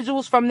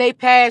individuals from their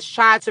past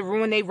try to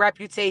ruin their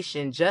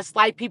reputation, just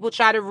like people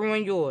try to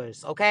ruin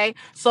yours, okay?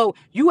 So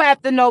you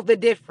have to know the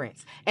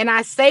difference. And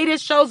I say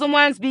this, chosen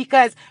ones,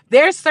 because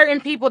there's certain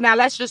people, now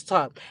let's just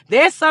talk.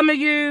 There's some of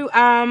you,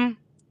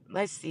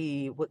 let's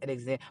see what an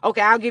example.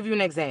 Okay, I'll give you an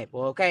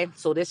example. Okay,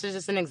 so this is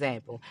just an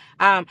example.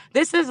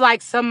 This is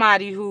like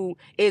somebody who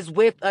is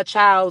with a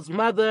child's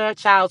mother,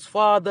 child's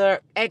father,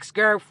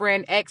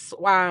 ex-girlfriend,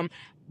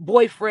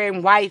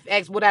 boyfriend, wife,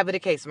 ex, whatever the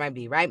case might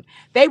be, right?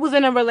 They was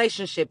in a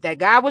relationship that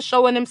God was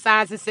showing them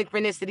signs and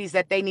synchronicities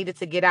that they needed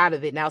to get out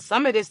of it. Now,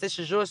 some of this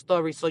is your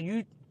story, so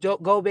you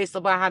don't go based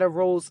upon how the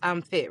roles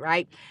fit,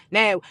 right?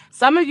 Now,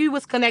 some of you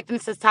was connecting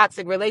to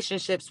toxic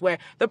relationships where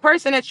the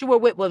person that you were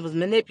with was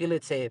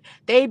manipulative.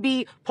 They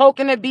be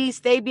poking the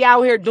beast, they be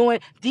out here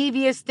doing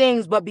devious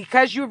things, but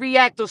because you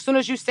react as soon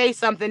as you say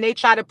something, they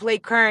try to play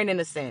current in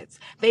a sense.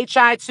 They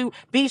try to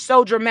be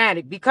so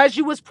dramatic. Because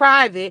you was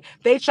private,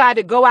 they try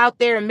to go out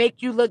there and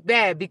make you look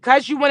bad.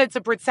 Because you wanted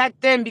to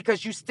protect them,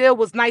 because you still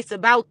was nice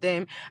about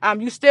them,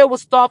 you still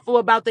was thoughtful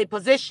about their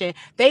position,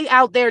 they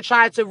out there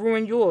tried to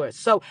ruin yours.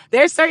 So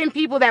there's certain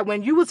people that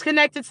when you was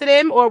connected to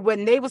them or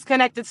when they was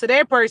connected to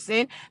their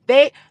person,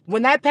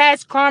 when that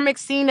past karmic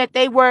seen that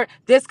they were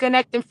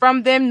disconnecting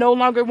from them, no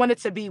longer wanted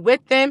to be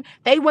with them,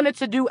 they wanted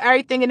to do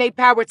everything in their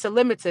power to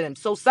limit to them.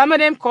 So some of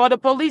them called the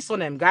police on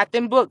them, got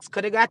them books,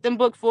 could have got them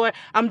booked for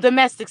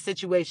domestic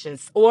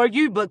situations, or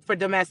you booked for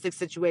domestic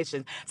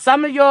situations.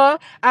 Some of y'all,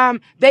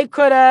 they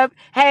could have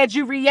had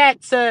you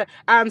react to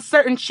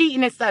certain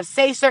cheating and stuff,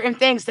 say certain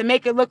things to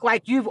make it look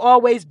like you've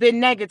always been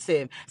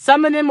negative.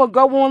 Some of them will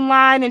go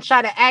online and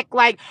try to act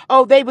like,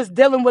 oh, they was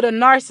dealing with a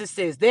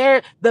narcissist.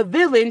 They're the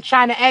villain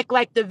trying to act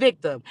like the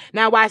victim.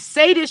 Now, I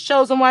say this,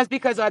 chosen ones,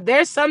 because are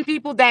there some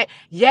people that,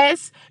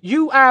 yes,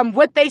 you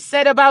what they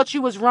said about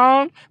you was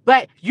wrong,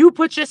 but you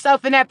put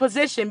yourself in that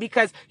position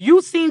because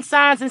you seen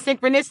signs and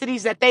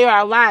synchronicities that they are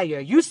a liar.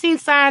 You seen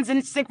signs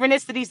and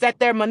synchronicities that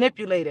they're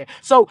manipulator.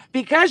 So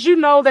because you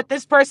know that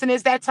this person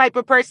is that type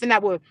of person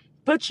that will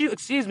put you in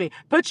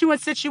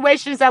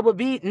situations that would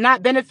be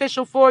not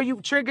beneficial for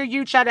you, trigger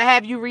you, try to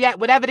have you react,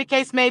 whatever the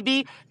case may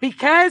be,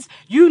 because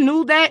you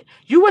knew that,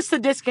 you was to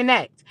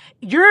disconnect.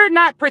 You're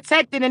not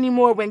protected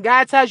anymore when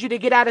God tells you to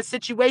get out of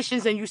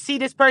situations and you see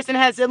this person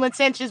has ill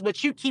intentions,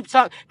 but you keep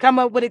come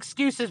up with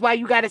excuses why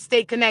you got to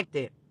stay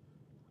connected.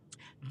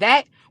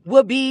 That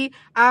will be,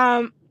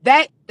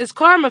 that is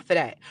karma for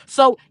that.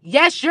 So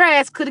yes, your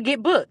ass could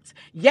get booked.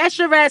 Yes,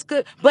 your ass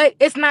could, but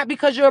it's not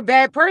because you're a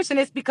bad person.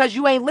 It's because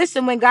you ain't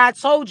listened when God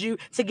told you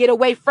to get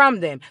away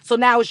from them. So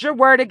now it's your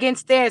word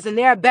against theirs and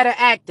they're a better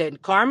actor.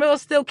 Karma will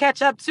still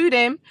catch up to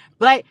them,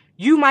 but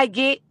you might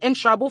get in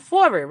trouble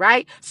for it,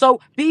 right? So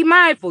be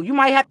mindful. You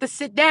might have to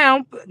sit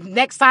down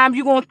next time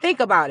you're going to think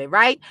about it,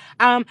 right?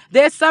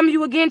 There's some of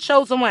you, again,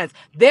 chosen ones.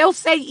 They'll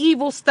say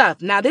evil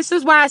stuff. Now, this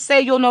is why I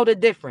say you'll know the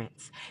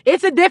difference.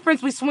 It's a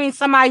difference between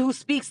somebody who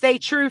speaks their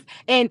truth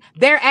and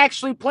they're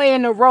actually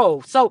playing a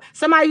role. So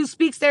somebody who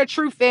speaks their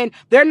truth and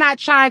they're not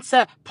trying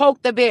to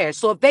poke the bear.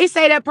 So if they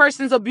say that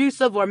person's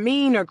abusive or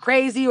mean or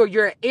crazy or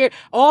you're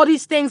all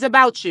these things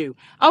about you,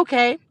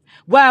 okay,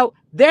 well,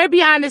 they're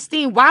behind the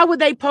scene. Why would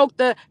they poke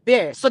the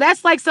bear? So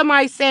that's like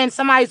somebody saying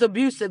somebody's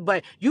abusive,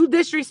 but you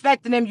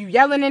disrespecting them, you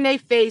yelling in their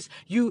face,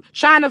 you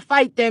trying to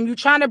fight them, you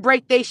trying to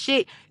break their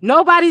shit.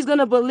 Nobody's going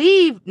to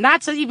believe,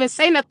 not to even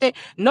say nothing,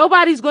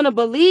 nobody's going to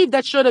believe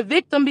that you're the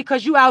victim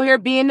because you out here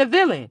being the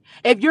villain.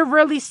 If you're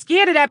really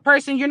scared of that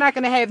person, you're not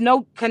going to have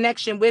no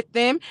connection with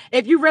them.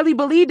 If you really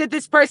believe that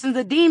this person's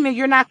a demon,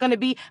 you're not going to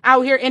be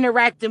out here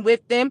interacting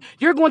with them.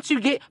 You're going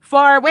to get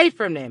far away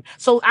from them.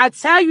 So I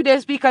tell you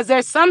this because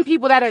there's some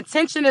people that are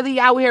intentionally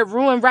out here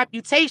ruin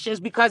reputations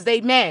because they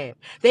mad.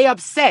 They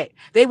upset.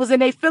 They was in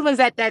their feelings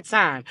at that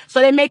time. So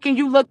they're making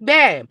you look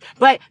bad.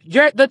 But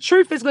the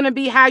truth is going to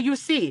be how you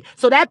see.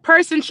 So that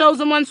person shows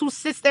the ones who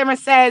sits there and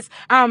says,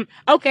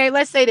 okay,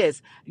 let's say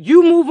this.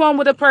 You move on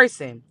with a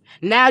person.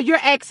 Now your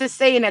ex is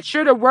saying that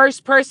you're the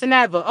worst person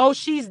ever. Oh,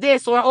 she's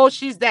this or oh,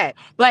 she's that.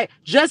 But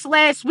just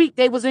last week,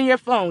 they was in your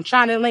phone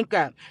trying to link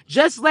up.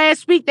 Just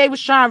last week, they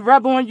was trying to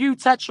rub on you,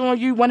 touch on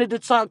you, wanted to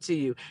talk to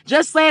you.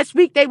 Just last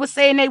week, they was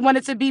saying they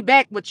wanted to be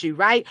back with you,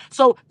 right?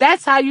 So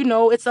that's how you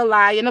know it's a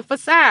lie and a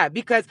facade.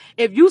 Because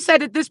if you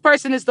said that this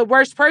person is the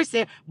worst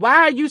person, why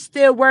are you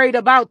still worried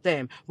about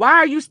them? Why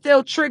are you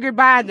still triggered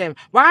by them?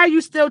 Why are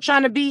you still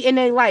trying to be in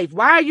their life?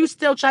 Why are you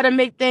still trying to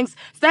make things?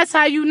 That's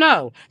how you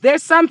know.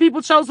 There's some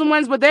people chosen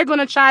ones, but they're going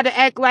to try to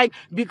act like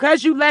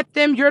because you left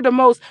them, you're the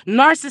most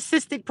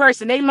narcissistic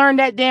person. They learned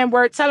that damn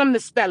word. Tell them to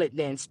spell it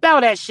then.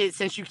 Spell that shit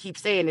since you keep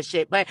saying the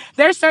shit. But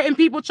there's certain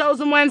people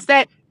chosen ones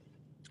that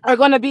are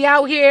going to be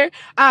out here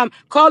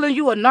calling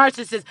you a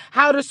narcissist,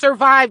 how to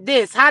survive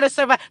this, how to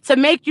survive, to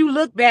make you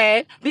look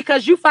bad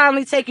because you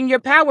finally taking your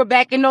power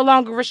back and no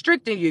longer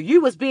restricting you.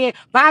 You was being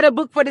by the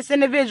book for this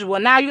individual.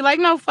 Now you're like,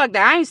 no, fuck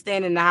that. I ain't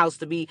staying in the house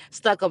to be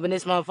stuck up in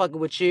this motherfucker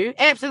with you.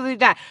 Absolutely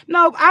not.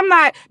 No, I'm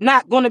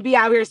not going to be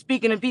out here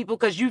speaking to people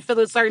because you feel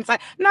a certain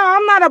type. No,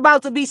 I'm not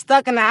about to be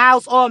stuck in the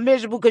house all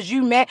miserable because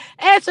you mad.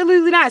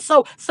 Absolutely not.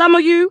 So some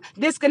of you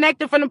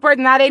disconnected from the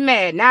person. Now they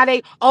mad. Now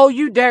they, oh,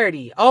 you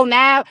dirty. Oh,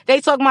 now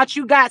they talking about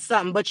you got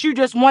something, but you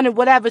just wanted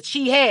whatever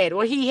she had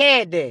or he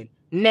had then.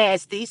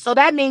 Nasty. So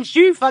that means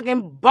you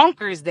fucking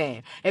bunkers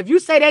then. If you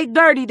say they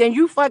dirty, then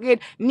you fucking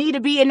need to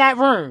be in that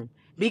room.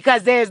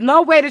 Because there's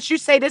no way that you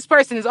say this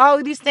person is all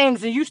of these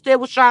things and you still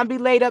was trying to be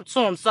laid up to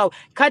him. So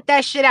cut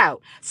that shit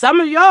out. Some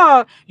of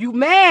y'all, you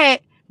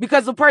mad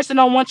because the person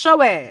don't want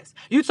your ass.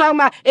 You talking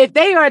about if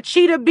they are a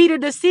cheater, beater,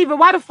 deceiver,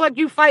 why the fuck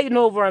you fighting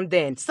over them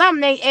then?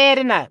 Something ain't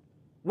adding up.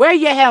 Where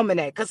your helmet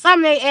at? Because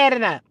something ain't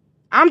adding up.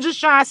 I'm just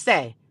trying to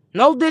say.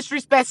 No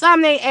disrespect.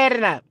 Something ain't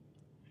adding up.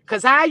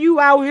 Because how you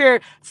out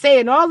here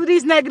saying all of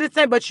these negative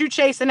things, but you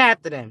chasing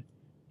after them.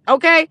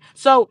 Okay?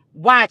 So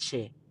watch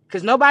it.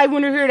 Because nobody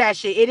want to hear that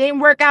shit. It didn't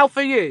work out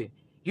for you.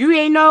 You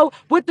ain't know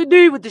what to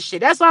do with the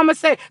shit. That's what I'm going to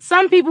say.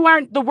 Some people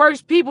aren't the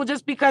worst people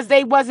just because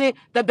they wasn't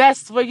the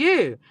best for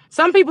you.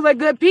 Some people are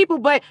good people,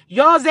 but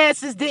y'all's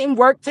asses didn't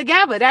work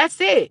together.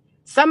 That's it.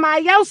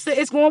 Somebody else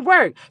is going to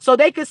work. So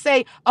they could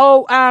say,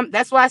 oh,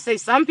 that's why I say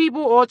some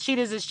people, all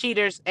cheaters is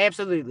cheaters.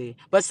 Absolutely.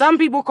 But some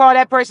people call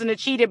that person a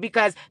cheater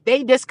because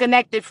they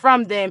disconnected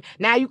from them.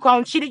 Now you call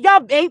them cheater.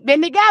 Y'all ain't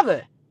been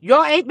together.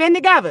 Y'all ain't been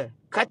together.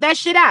 Cut that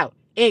shit out.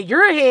 In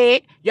your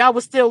head, y'all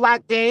was still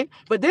locked in.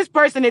 But this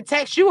person that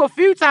texts you a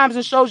few times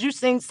and shows you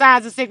signs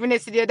of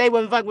synchronicity that they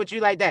wouldn't fuck with you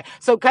like that.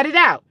 So cut it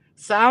out.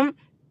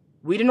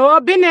 We done all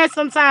been there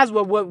sometimes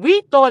where what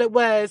we thought it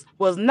was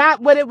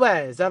not what it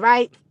was. All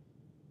right?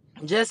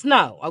 Just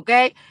know,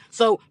 okay?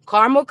 So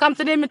karma come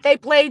to them if they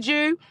played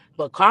you,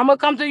 but karma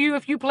come to you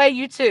if you play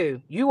you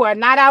too. You are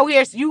not out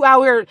here, you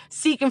out here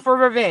seeking for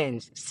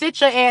revenge.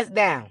 Sit your ass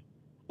down.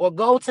 Or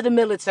go to the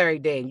military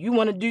then. You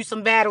want to do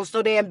some battles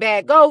so damn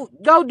bad, go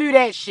do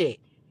that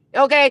shit.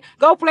 Okay?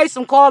 Go play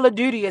some Call of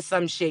Duty or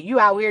some shit. You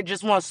out here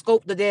just want to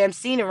scope the damn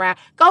scene around.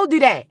 Go do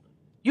that.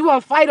 You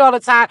want to fight all the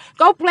time.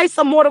 Go play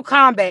some Mortal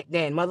Kombat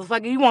then,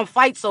 motherfucker. You want to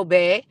fight so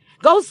bad.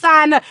 Go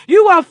sign up.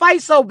 You want to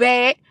fight so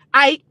bad,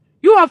 Ike.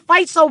 You want to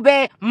fight so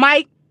bad,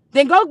 Mike.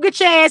 Then go get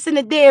your ass in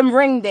the damn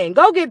ring then.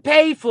 Go get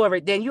paid for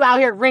it then. You out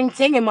here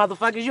ring-tinging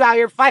motherfuckers. You out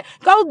here fight.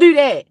 Go do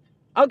that.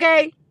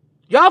 Okay?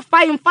 Y'all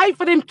fight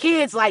for them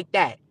kids like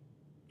that.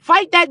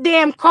 Fight that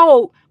damn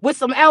cold with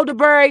some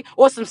elderberry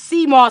or some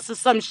sea moss or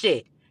some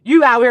shit.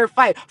 You out here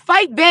fight.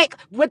 Fight back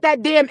with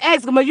that damn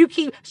eczema. You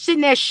keep sitting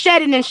there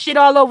shedding and shit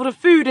all over the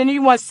food and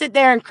you want to sit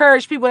there and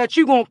encourage people that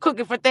you going to cook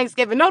it for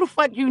Thanksgiving. No, the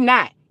fuck you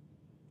not.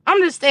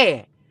 I'm just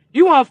saying.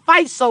 You want to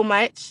fight so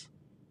much.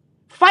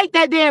 Fight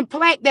that damn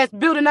plaque that's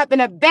building up in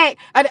the back.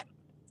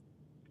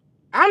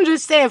 I'm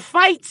just saying,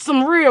 fight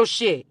some real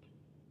shit.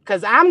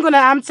 Because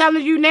I'm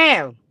telling you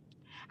now,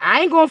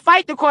 I ain't going to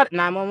fight the court.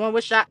 911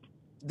 was shot.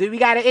 Do we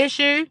got an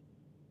issue?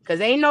 Because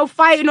ain't no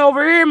fighting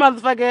over here,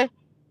 motherfucker.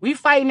 We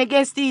fighting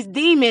against these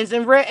demons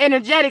and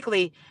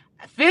energetically.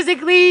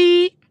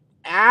 Physically,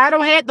 I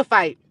don't have to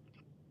fight.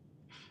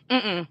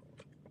 I'm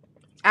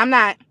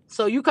not.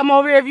 So you come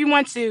over here if you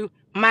want to,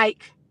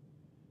 Mike.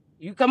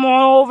 You come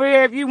on over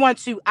here if you want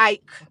to,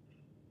 Ike.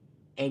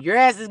 And your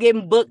ass is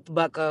getting booked,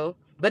 bucko.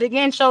 But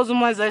again, chosen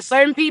ones are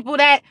certain people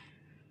that,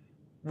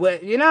 well,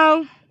 you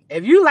know,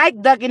 if you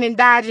like ducking and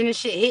dodging and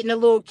shit, hitting a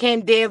little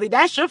Ken Daly,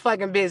 that's your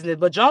fucking business.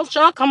 But don't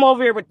y'all come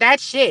over here with that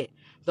shit.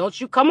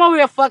 Don't you come over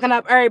here fucking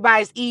up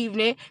everybody's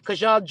evening because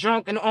y'all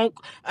drunk and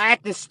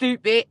acting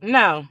stupid.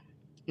 No.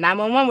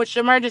 911, what's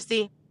your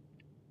emergency?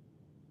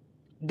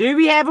 Do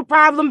we have a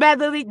problem,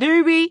 Beverly?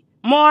 Do we?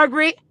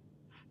 Margaret?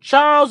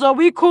 Charles, are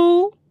we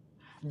cool?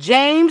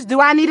 James,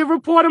 do I need to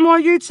report him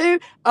on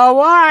YouTube? Oh,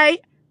 all right.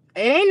 It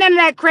ain't none of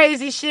that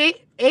crazy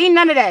shit. Ain't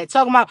none of that.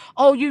 Talking about,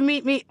 oh, you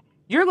meet me.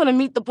 You're going to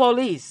meet the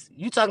police.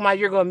 You talking about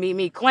you're going to meet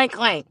me. Clank,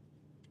 clank.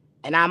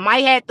 And I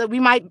might have to, we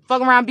might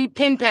fuck around be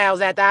pen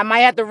pals after. I might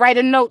have to write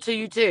a note to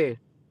you too.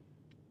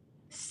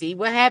 See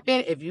what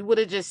happened? If you would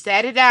have just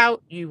sat it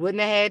out, you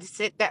wouldn't have had to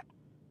sit there.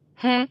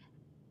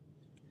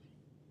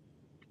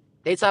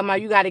 They talking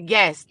about you got a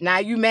guest. Now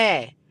you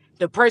mad.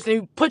 The person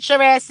who put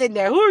your ass in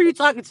there. Who are you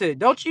talking to?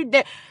 Don't you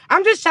dare.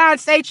 I'm just trying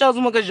to say,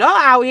 chosen one, because y'all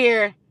out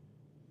here.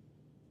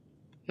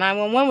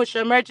 911, what's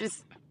your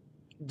emergency?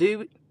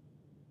 Dude.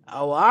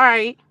 Oh, all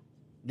right.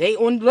 They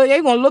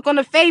gonna look on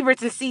the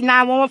favorites and see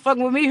 911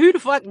 fucking with me. Who the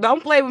fuck?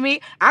 Don't play with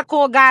me. I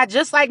call God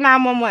just like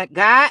 911.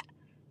 God.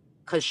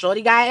 Because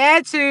Shorty got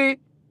attitude.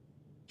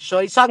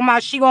 Shorty talking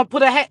about she gonna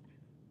put a hex.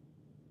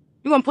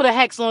 You gonna put a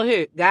hex on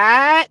her.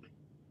 God.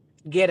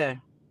 Get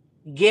her.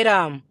 Get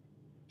them.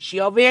 She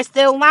over here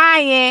still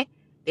lying.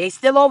 They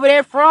still over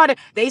there frauding.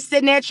 They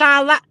sitting there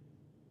trying to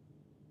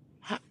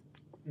lie.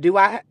 Do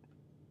I?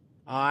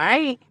 All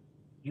right.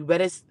 You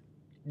better.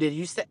 Did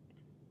you say?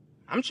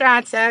 I'm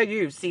trying to tell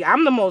you. See,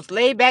 I'm the most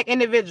laid back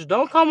individual.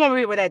 Don't come over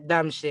here with that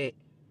dumb shit.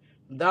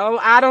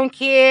 I don't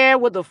care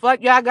what the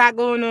fuck y'all got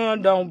going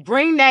on. Don't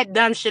bring that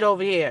dumb shit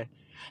over here.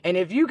 And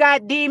if you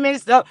got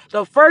demons, the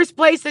first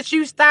place that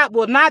you stop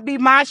will not be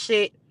my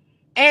shit.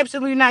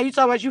 Absolutely not. You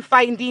talking about you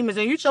fighting demons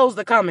and you chose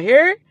to come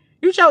here?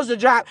 You chose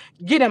to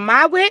get in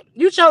my whip?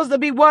 You chose to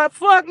be what?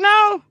 Fuck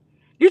no.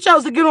 You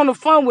chose to get on the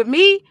phone with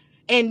me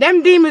and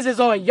them demons is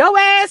on your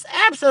ass?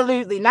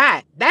 Absolutely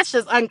not. That's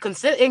just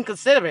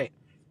inconsiderate.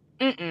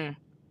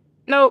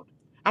 Nope.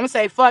 I'm gonna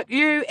say fuck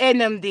you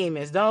and them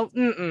demons. Don't,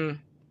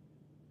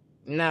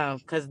 No,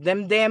 because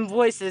them damn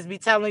voices be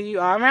telling you,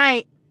 all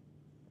right,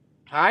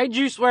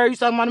 Juice WRLD, you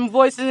talking about them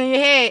voices in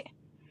your head.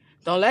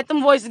 Don't let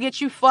them voices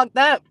get you fucked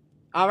up,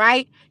 all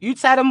right? You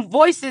tell them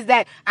voices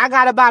that I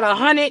got about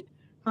 100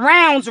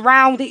 rounds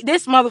around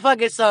this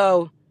motherfucker,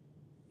 so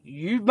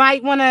you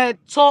might want to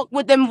talk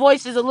with them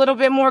voices a little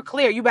bit more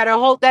clear. You better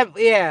hold that,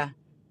 yeah.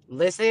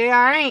 Listen, all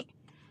right?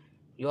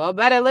 You all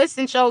better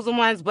listen, chosen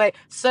ones. But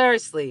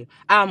seriously,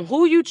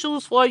 who you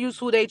choose for you is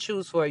who they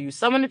choose for you.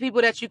 Some of the people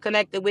that you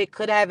connected with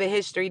could have a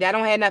history that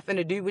don't have nothing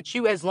to do with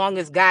you, as long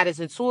as God is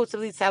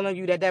intuitively telling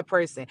you that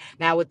person.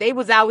 Now, what they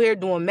was out here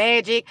doing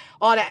magic,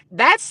 all that,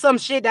 that's some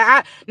shit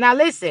that now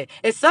listen,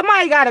 if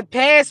somebody got a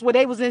pass where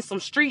they was in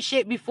some street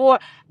shit before,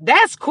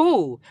 that's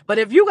cool. But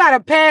if you got a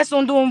pass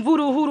on doing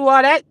voodoo, hoodoo,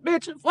 all that,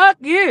 bitch, fuck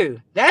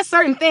you. That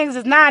certain things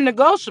is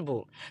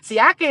non-negotiable. See,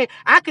 I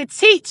could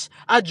teach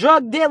a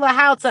drug dealer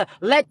how to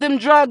let them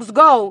drugs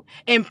go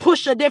and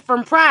push a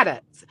different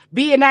product.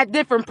 Be in that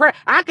different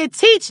I could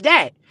teach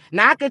that.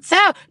 Now I could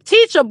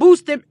teach a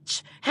boosting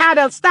how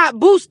to stop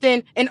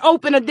boosting and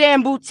open a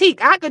damn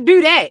boutique. I could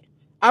do that.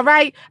 All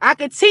right. I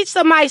could teach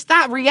somebody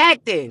stop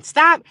reacting.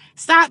 Stop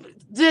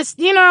just,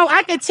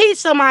 I could teach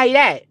somebody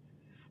that.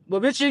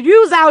 But bitch, if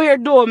you was out here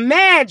doing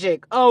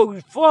magic, oh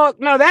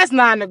fuck, no, that's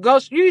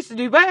non-negotiable. You used to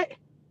do that.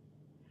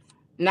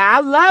 Now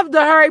I love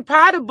the Harry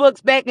Potter books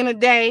back in the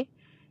day.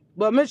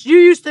 But Mitch, you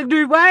used to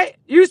do what?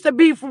 You used to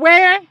be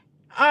where?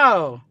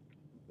 Oh,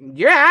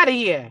 you're out of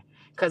here.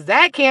 Because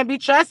that can't be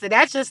trusted.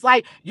 That's just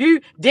like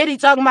Diddy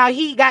talking about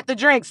he got the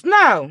drinks.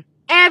 No,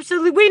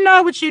 absolutely. We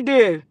know what you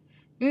do.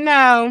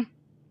 No.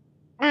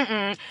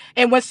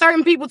 And when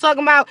certain people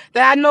talking about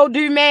that I know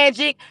do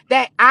magic,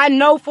 that I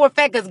know for a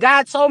fact because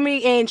God told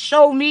me and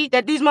showed me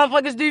that these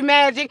motherfuckers do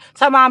magic,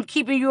 talking about I'm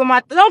keeping you in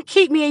my... Don't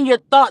keep me in your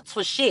thoughts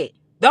for shit.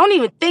 Don't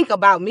even think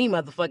about me,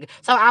 motherfucker.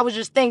 So I was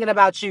just thinking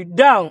about you.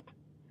 Don't.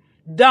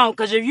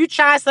 Because if you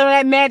try some of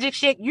that magic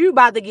shit, you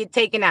about to get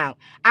taken out.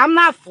 I'm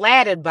not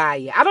flattered by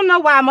you. I don't know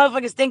why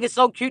motherfuckers think it's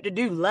so cute to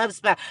do love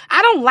spell.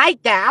 I don't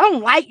like that. I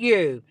don't like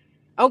you.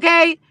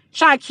 Okay?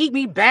 Trying to keep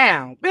me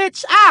bound.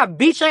 Bitch, I'll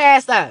beat your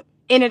ass up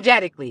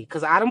energetically.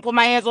 Because I don't put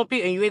my hands on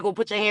people and you ain't gonna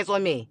put your hands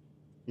on me.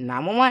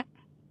 911.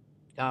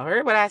 Y'all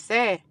heard what I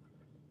said.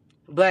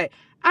 But,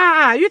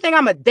 you think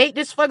I'm gonna date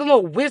this fucking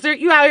little wizard?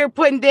 You out here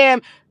putting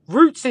damn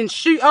roots and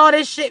shoot all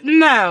this shit?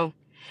 No.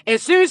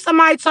 As soon as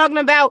somebody talking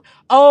about,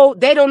 oh,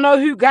 they don't know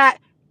who got,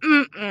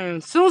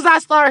 as soon as I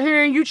start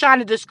hearing you trying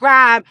to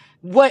describe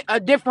what a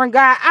different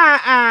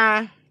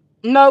guy,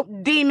 nope,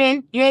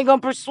 demon, you ain't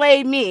gonna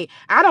persuade me.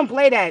 I don't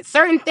play that.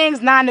 Certain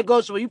things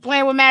non-negotiable. You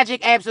playing with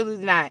magic?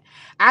 Absolutely not.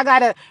 I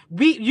gotta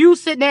you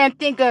sit there and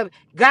think of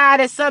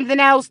God as something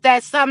else,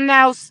 that's something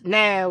else.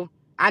 Now,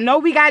 I know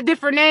we got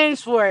different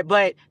names for it,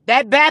 but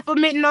that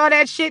Baphomet and all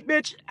that shit,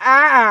 bitch,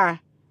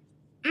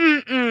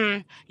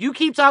 You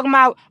keep talking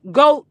about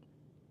goat,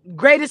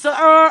 greatest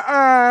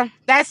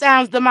that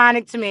sounds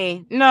demonic to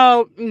me.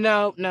 No.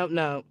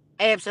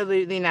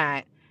 Absolutely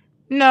not.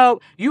 No,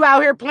 you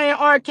out here playing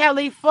R.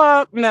 Kelly,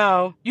 fuck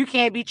no. You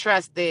can't be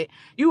trusted.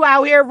 You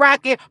out here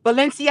rocking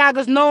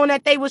Balenciagas knowing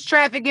that they was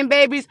trafficking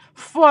babies,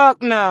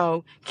 fuck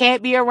no.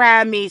 Can't be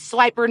around me.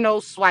 Swiper, no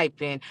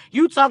swiping.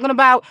 You talking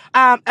about,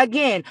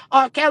 again,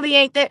 R. Kelly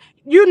ain't that.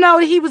 You know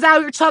he was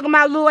out here talking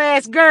about little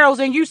ass girls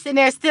and you sitting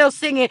there still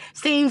singing,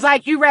 seems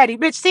like you ready.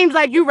 Bitch, seems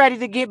like you ready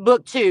to get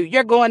booked too.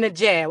 You're going to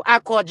jail. I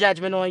call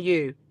judgment on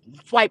you.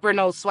 Swiper,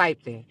 no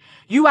swiping.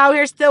 You out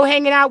here still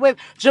hanging out with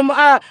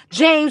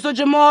James or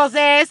Jamal's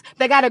ass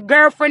that got a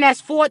girlfriend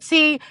that's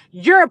 14.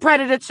 You're a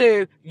predator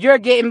too. You're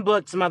getting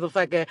booked,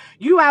 motherfucker.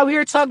 You out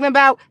here talking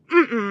about,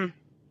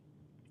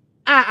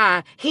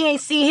 he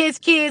ain't seen his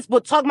kids,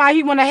 but talking about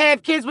he want to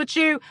have kids with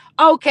you.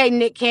 Okay,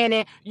 Nick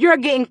Cannon, you're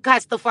getting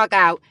cussed the fuck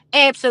out.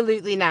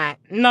 Absolutely not.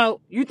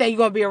 No, you think you're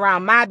going to be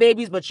around my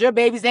babies, but your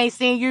babies ain't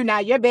seen you. Now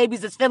your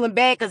babies is feeling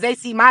bad because they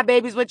see my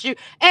babies with you.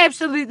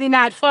 Absolutely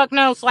not. Fuck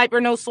no,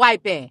 swiper, no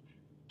swiping.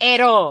 At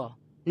all.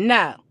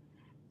 No.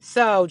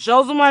 So,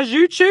 chosen ones,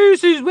 you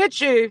choose who's with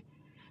you.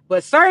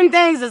 But certain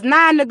things is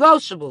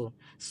non-negotiable.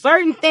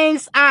 Certain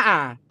things,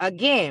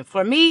 Again,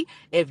 for me,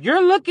 if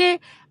you're looking...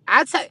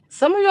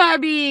 some of y'all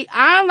I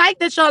don't like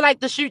that y'all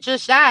like to shoot your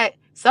shot.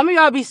 Some of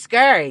y'all be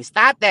scary.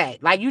 Stop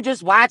that. Like you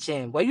just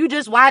watching. Well, you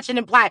just watching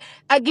and play.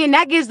 Again,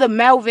 that gives the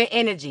Melvin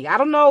energy. I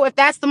don't know if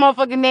that's the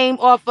motherfucking name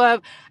off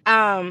of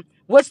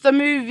What's the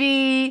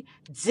movie?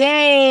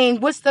 Dang,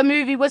 what's the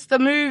movie? What's the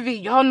movie?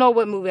 Y'all know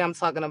what movie I'm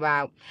talking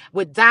about.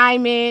 With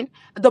Diamond,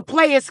 The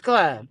Players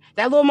Club.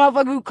 That little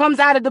motherfucker who comes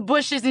out of the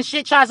bushes and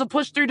shit tries to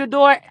push through the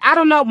door. I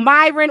don't know,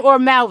 Myron or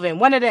Melvin,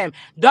 one of them.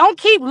 Don't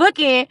keep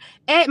looking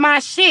at my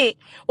shit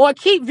or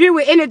keep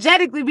viewing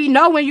energetically. We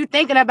know when you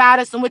thinking about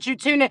us and what you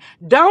tuning.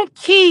 Don't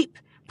keep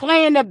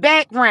playing the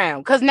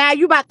background, because now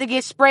you about to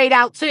get sprayed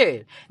out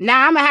too.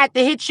 Now I'm gonna have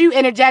to hit you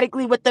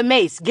energetically with the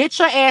mace. Get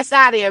your ass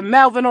out of here,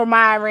 Melvin or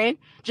Myron.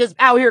 Just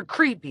out here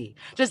creepy.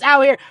 Just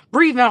out here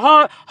breathing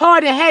hard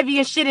and heavy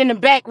and shit in the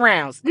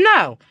backgrounds.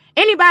 No.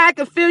 Anybody that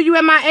can feel you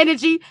in my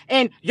energy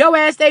and your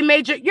ass they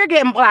major, you're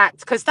getting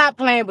blocked. Cause stop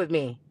playing with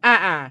me.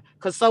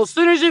 Cause so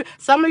soon as you,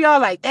 some of y'all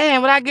like,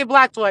 damn, would I get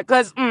blocked for it?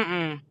 Cause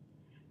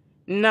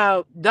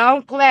no,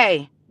 don't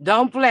play.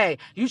 Don't play.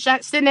 You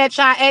sitting there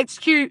trying to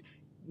act cute,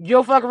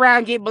 you'll fuck around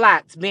and get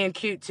blocked being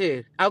cute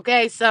too.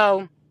 Okay,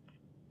 so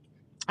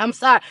I'm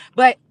sorry.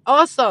 But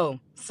also,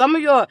 some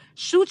of y'all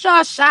shoot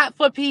y'all shot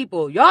for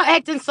people. Y'all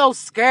acting so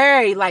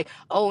scary. Like,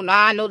 oh, no,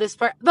 I know this.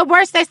 The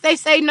worst they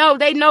say no.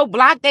 They know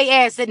block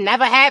their ass. It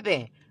never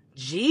happened.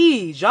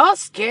 Jeez, y'all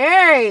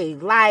scary.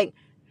 Like,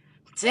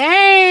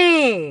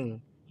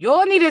 dang.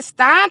 Y'all need to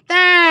stop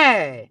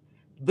that.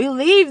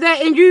 Believe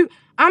that in you.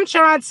 I'm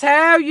trying to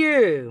tell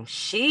you.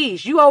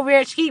 Sheesh. You over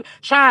here keep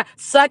trying to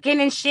suck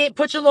in and shit.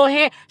 Put your little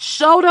hand.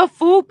 Show the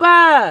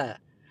fupa.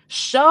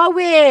 Show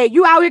it.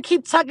 You out here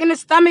keep tucking the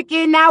stomach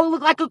in. Now it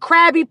look like a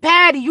Krabby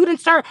Patty. You done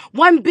turn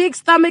one big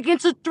stomach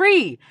into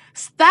 3.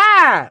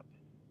 Stop.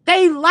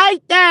 They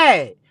like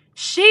that.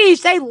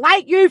 Sheesh. They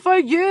like you for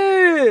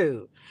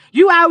you.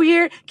 You out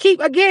here keep,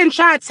 again,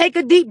 trying to take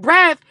a deep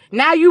breath.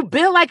 Now you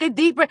build like a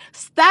deep breath.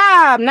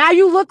 Stop. Now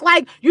you look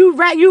like you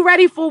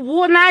ready for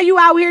war. Now you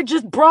out here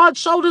just broad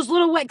shoulders,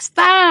 little like,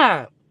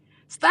 stop.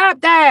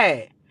 Stop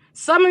that.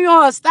 Some of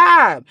y'all,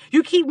 stop.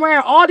 You keep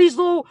wearing all these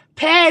little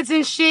pads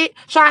and shit.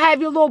 Try to have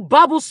your little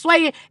bubbles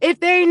swaying. If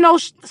there ain't no,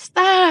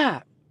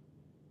 stop.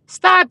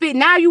 Stop it.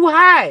 Now you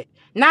hot.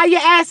 Now your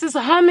ass is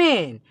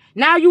humming.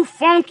 Now you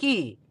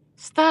funky.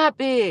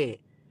 Stop it.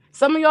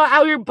 Some of y'all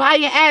out here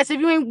buying ass. If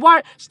you ain't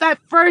watch that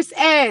first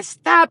ass,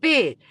 stop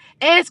it.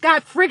 Ass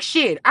got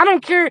friction. I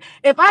don't care.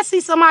 If I see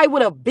somebody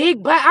with a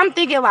big butt, I'm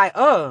thinking like,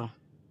 oh,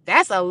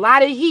 that's a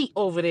lot of heat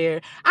over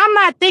there. I'm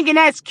not thinking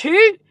that's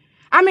cute.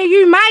 I mean,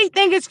 you might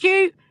think it's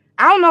cute.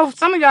 I don't know if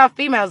some of y'all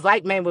females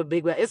like men with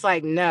big butt. It's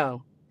like,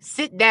 no.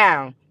 Sit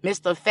down,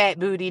 Mr. Fat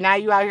Booty. Now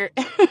you out here.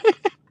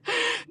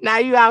 Now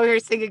you out here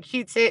singing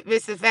Q-Tip,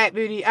 Mr. Fat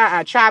Booty.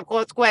 Tribe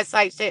Called Quest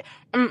like shit.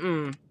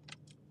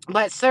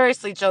 But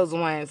seriously,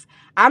 chosen ones,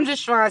 I'm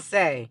just trying to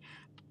say,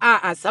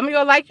 some of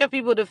y'all like your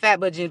people with the fat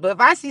butt jeans, but if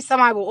I see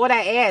somebody with all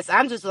that ass,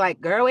 I'm just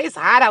like, girl, it's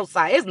hot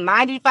outside. It's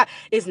 95.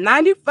 It's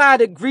 95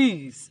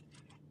 degrees.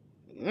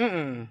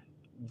 That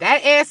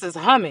ass is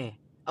humming.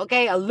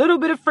 Okay, a little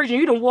bit of friction.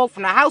 You done walk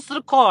from the house to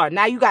the car.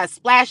 Now you got to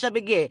splash up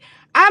again.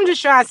 I'm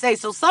just trying to say,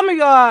 so some of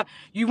y'all,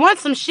 you want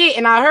some shit,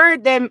 and I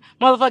heard them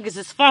motherfuckers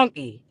is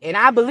funky. And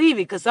I believe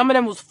it, because some of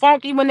them was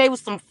funky when they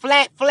was some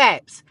flat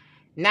flaps.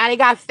 Now they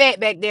got fat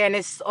back there, and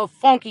it's a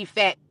funky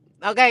fat.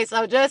 Okay,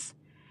 so just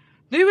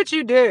do what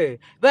you do.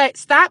 But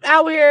stop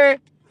out here.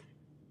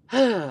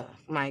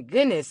 My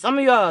goodness. Some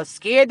of y'all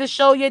scared to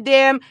show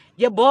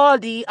your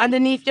baldy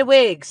underneath your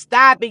wig.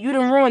 Stop it. You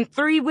done ruined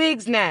 3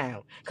 wigs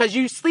now. Because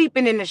you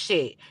sleeping in the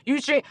shit.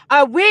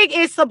 A wig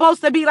is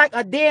supposed to be like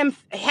a damn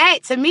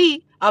hat to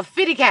me. A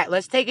fitted hat.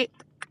 Let's take it.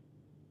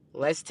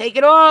 Let's take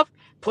it off.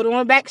 Put it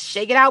on back.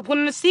 Shake it out. Put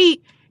it on the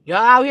seat. Y'all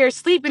out here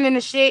sleeping in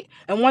the shit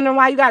and wondering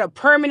why you got a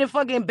permanent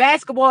fucking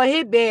basketball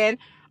headband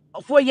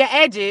for your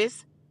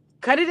edges.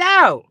 Cut it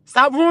out.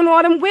 Stop ruining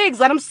all them wigs.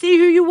 Let them see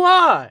who you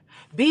are.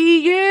 Be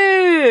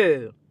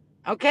you.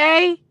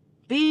 Okay?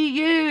 Be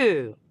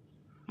you.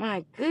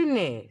 My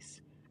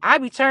goodness. I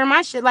be turning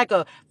my shit like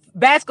a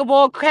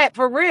basketball cap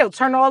for real.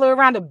 Turn all the way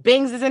around. The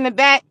bangs is in the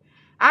back.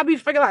 I be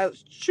freaking like,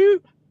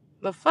 shoot.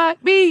 The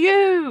fuck? Be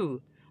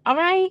you. All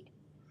right?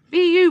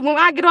 Be you. When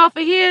I get off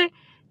of here,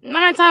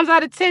 9 times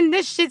out of 10,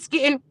 this shit's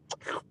getting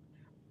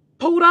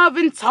pulled off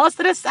and tossed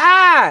to the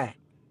side.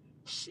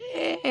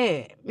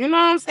 Shit. You know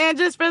what I'm saying?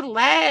 Just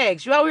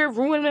relax. You out here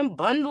ruining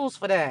bundles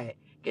for that.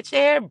 Get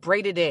your hair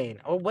braided in.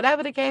 Or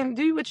whatever they can.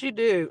 Do what you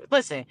do.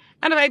 Listen.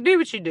 Matter of fact, do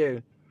what you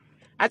do.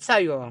 I tell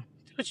you all.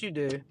 Do what you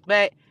do.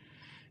 But,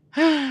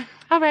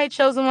 all right,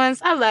 chosen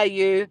ones. I love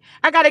you.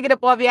 I got to get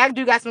up off here. I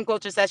do got some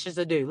culture sessions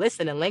to do.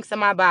 Listen, the link's in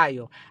my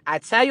bio. I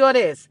tell you all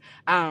this.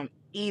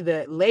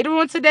 Either later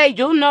on today,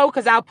 you'll know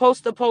because I'll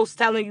post a post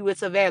telling you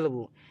it's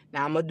available.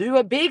 Now, I'm going to do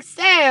a big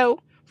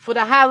sale for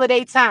the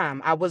holiday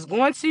time. I was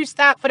going to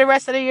stop for the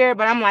rest of the year,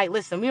 but I'm like,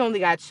 listen, we only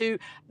got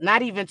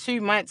not even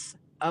 2 months,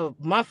 a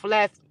month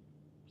left.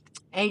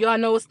 And y'all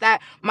know it's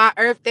that my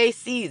Earth Day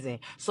season.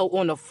 So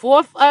on the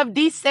 4th of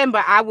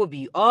December, I will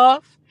be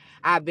off.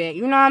 I've been,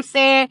 you know what I'm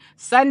saying?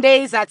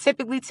 Sundays, I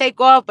typically take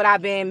off, but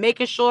I've been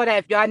making sure that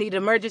if y'all need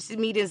emergency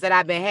meetings that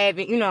I've been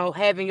having, you know,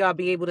 having y'all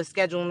be able to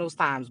schedule in those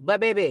times. But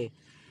baby,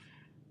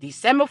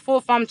 December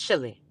 4th, I'm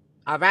chilling.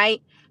 All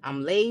right?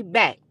 I'm laid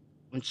back.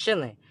 I'm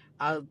chilling.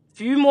 a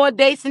few more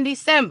dates in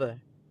December.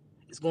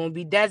 It's going to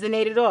be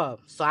designated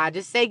off. So I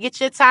just say get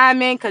your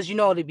time in because,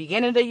 the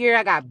beginning of the year,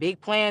 I got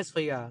big plans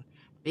for y'all.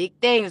 Big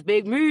things,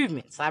 big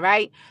movements, all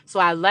right?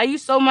 So I love you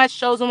so much,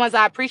 Chosen Ones.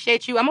 I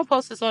appreciate you. I'm going to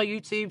post this on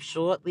YouTube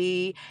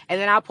shortly,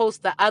 and then I'll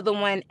post the other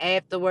one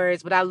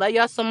afterwards. But I love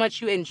y'all so much.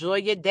 You enjoy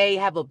your day.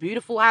 Have a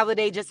beautiful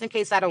holiday, just in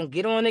case I don't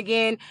get on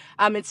again.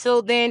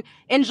 Until then,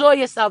 enjoy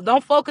yourself.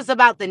 Don't focus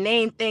about the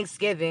name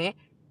Thanksgiving.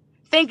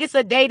 Think it's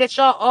a day that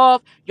y'all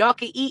off. Y'all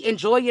can eat,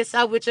 enjoy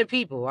yourself with your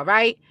people, all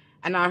right?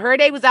 And I heard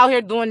they was out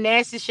here doing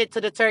nasty shit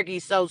to the turkey.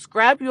 So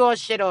scrub your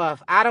shit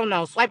off. I don't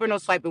know. Swiper, no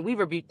swiping. We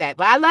rebuke that.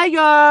 But I love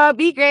y'all.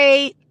 Be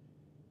great.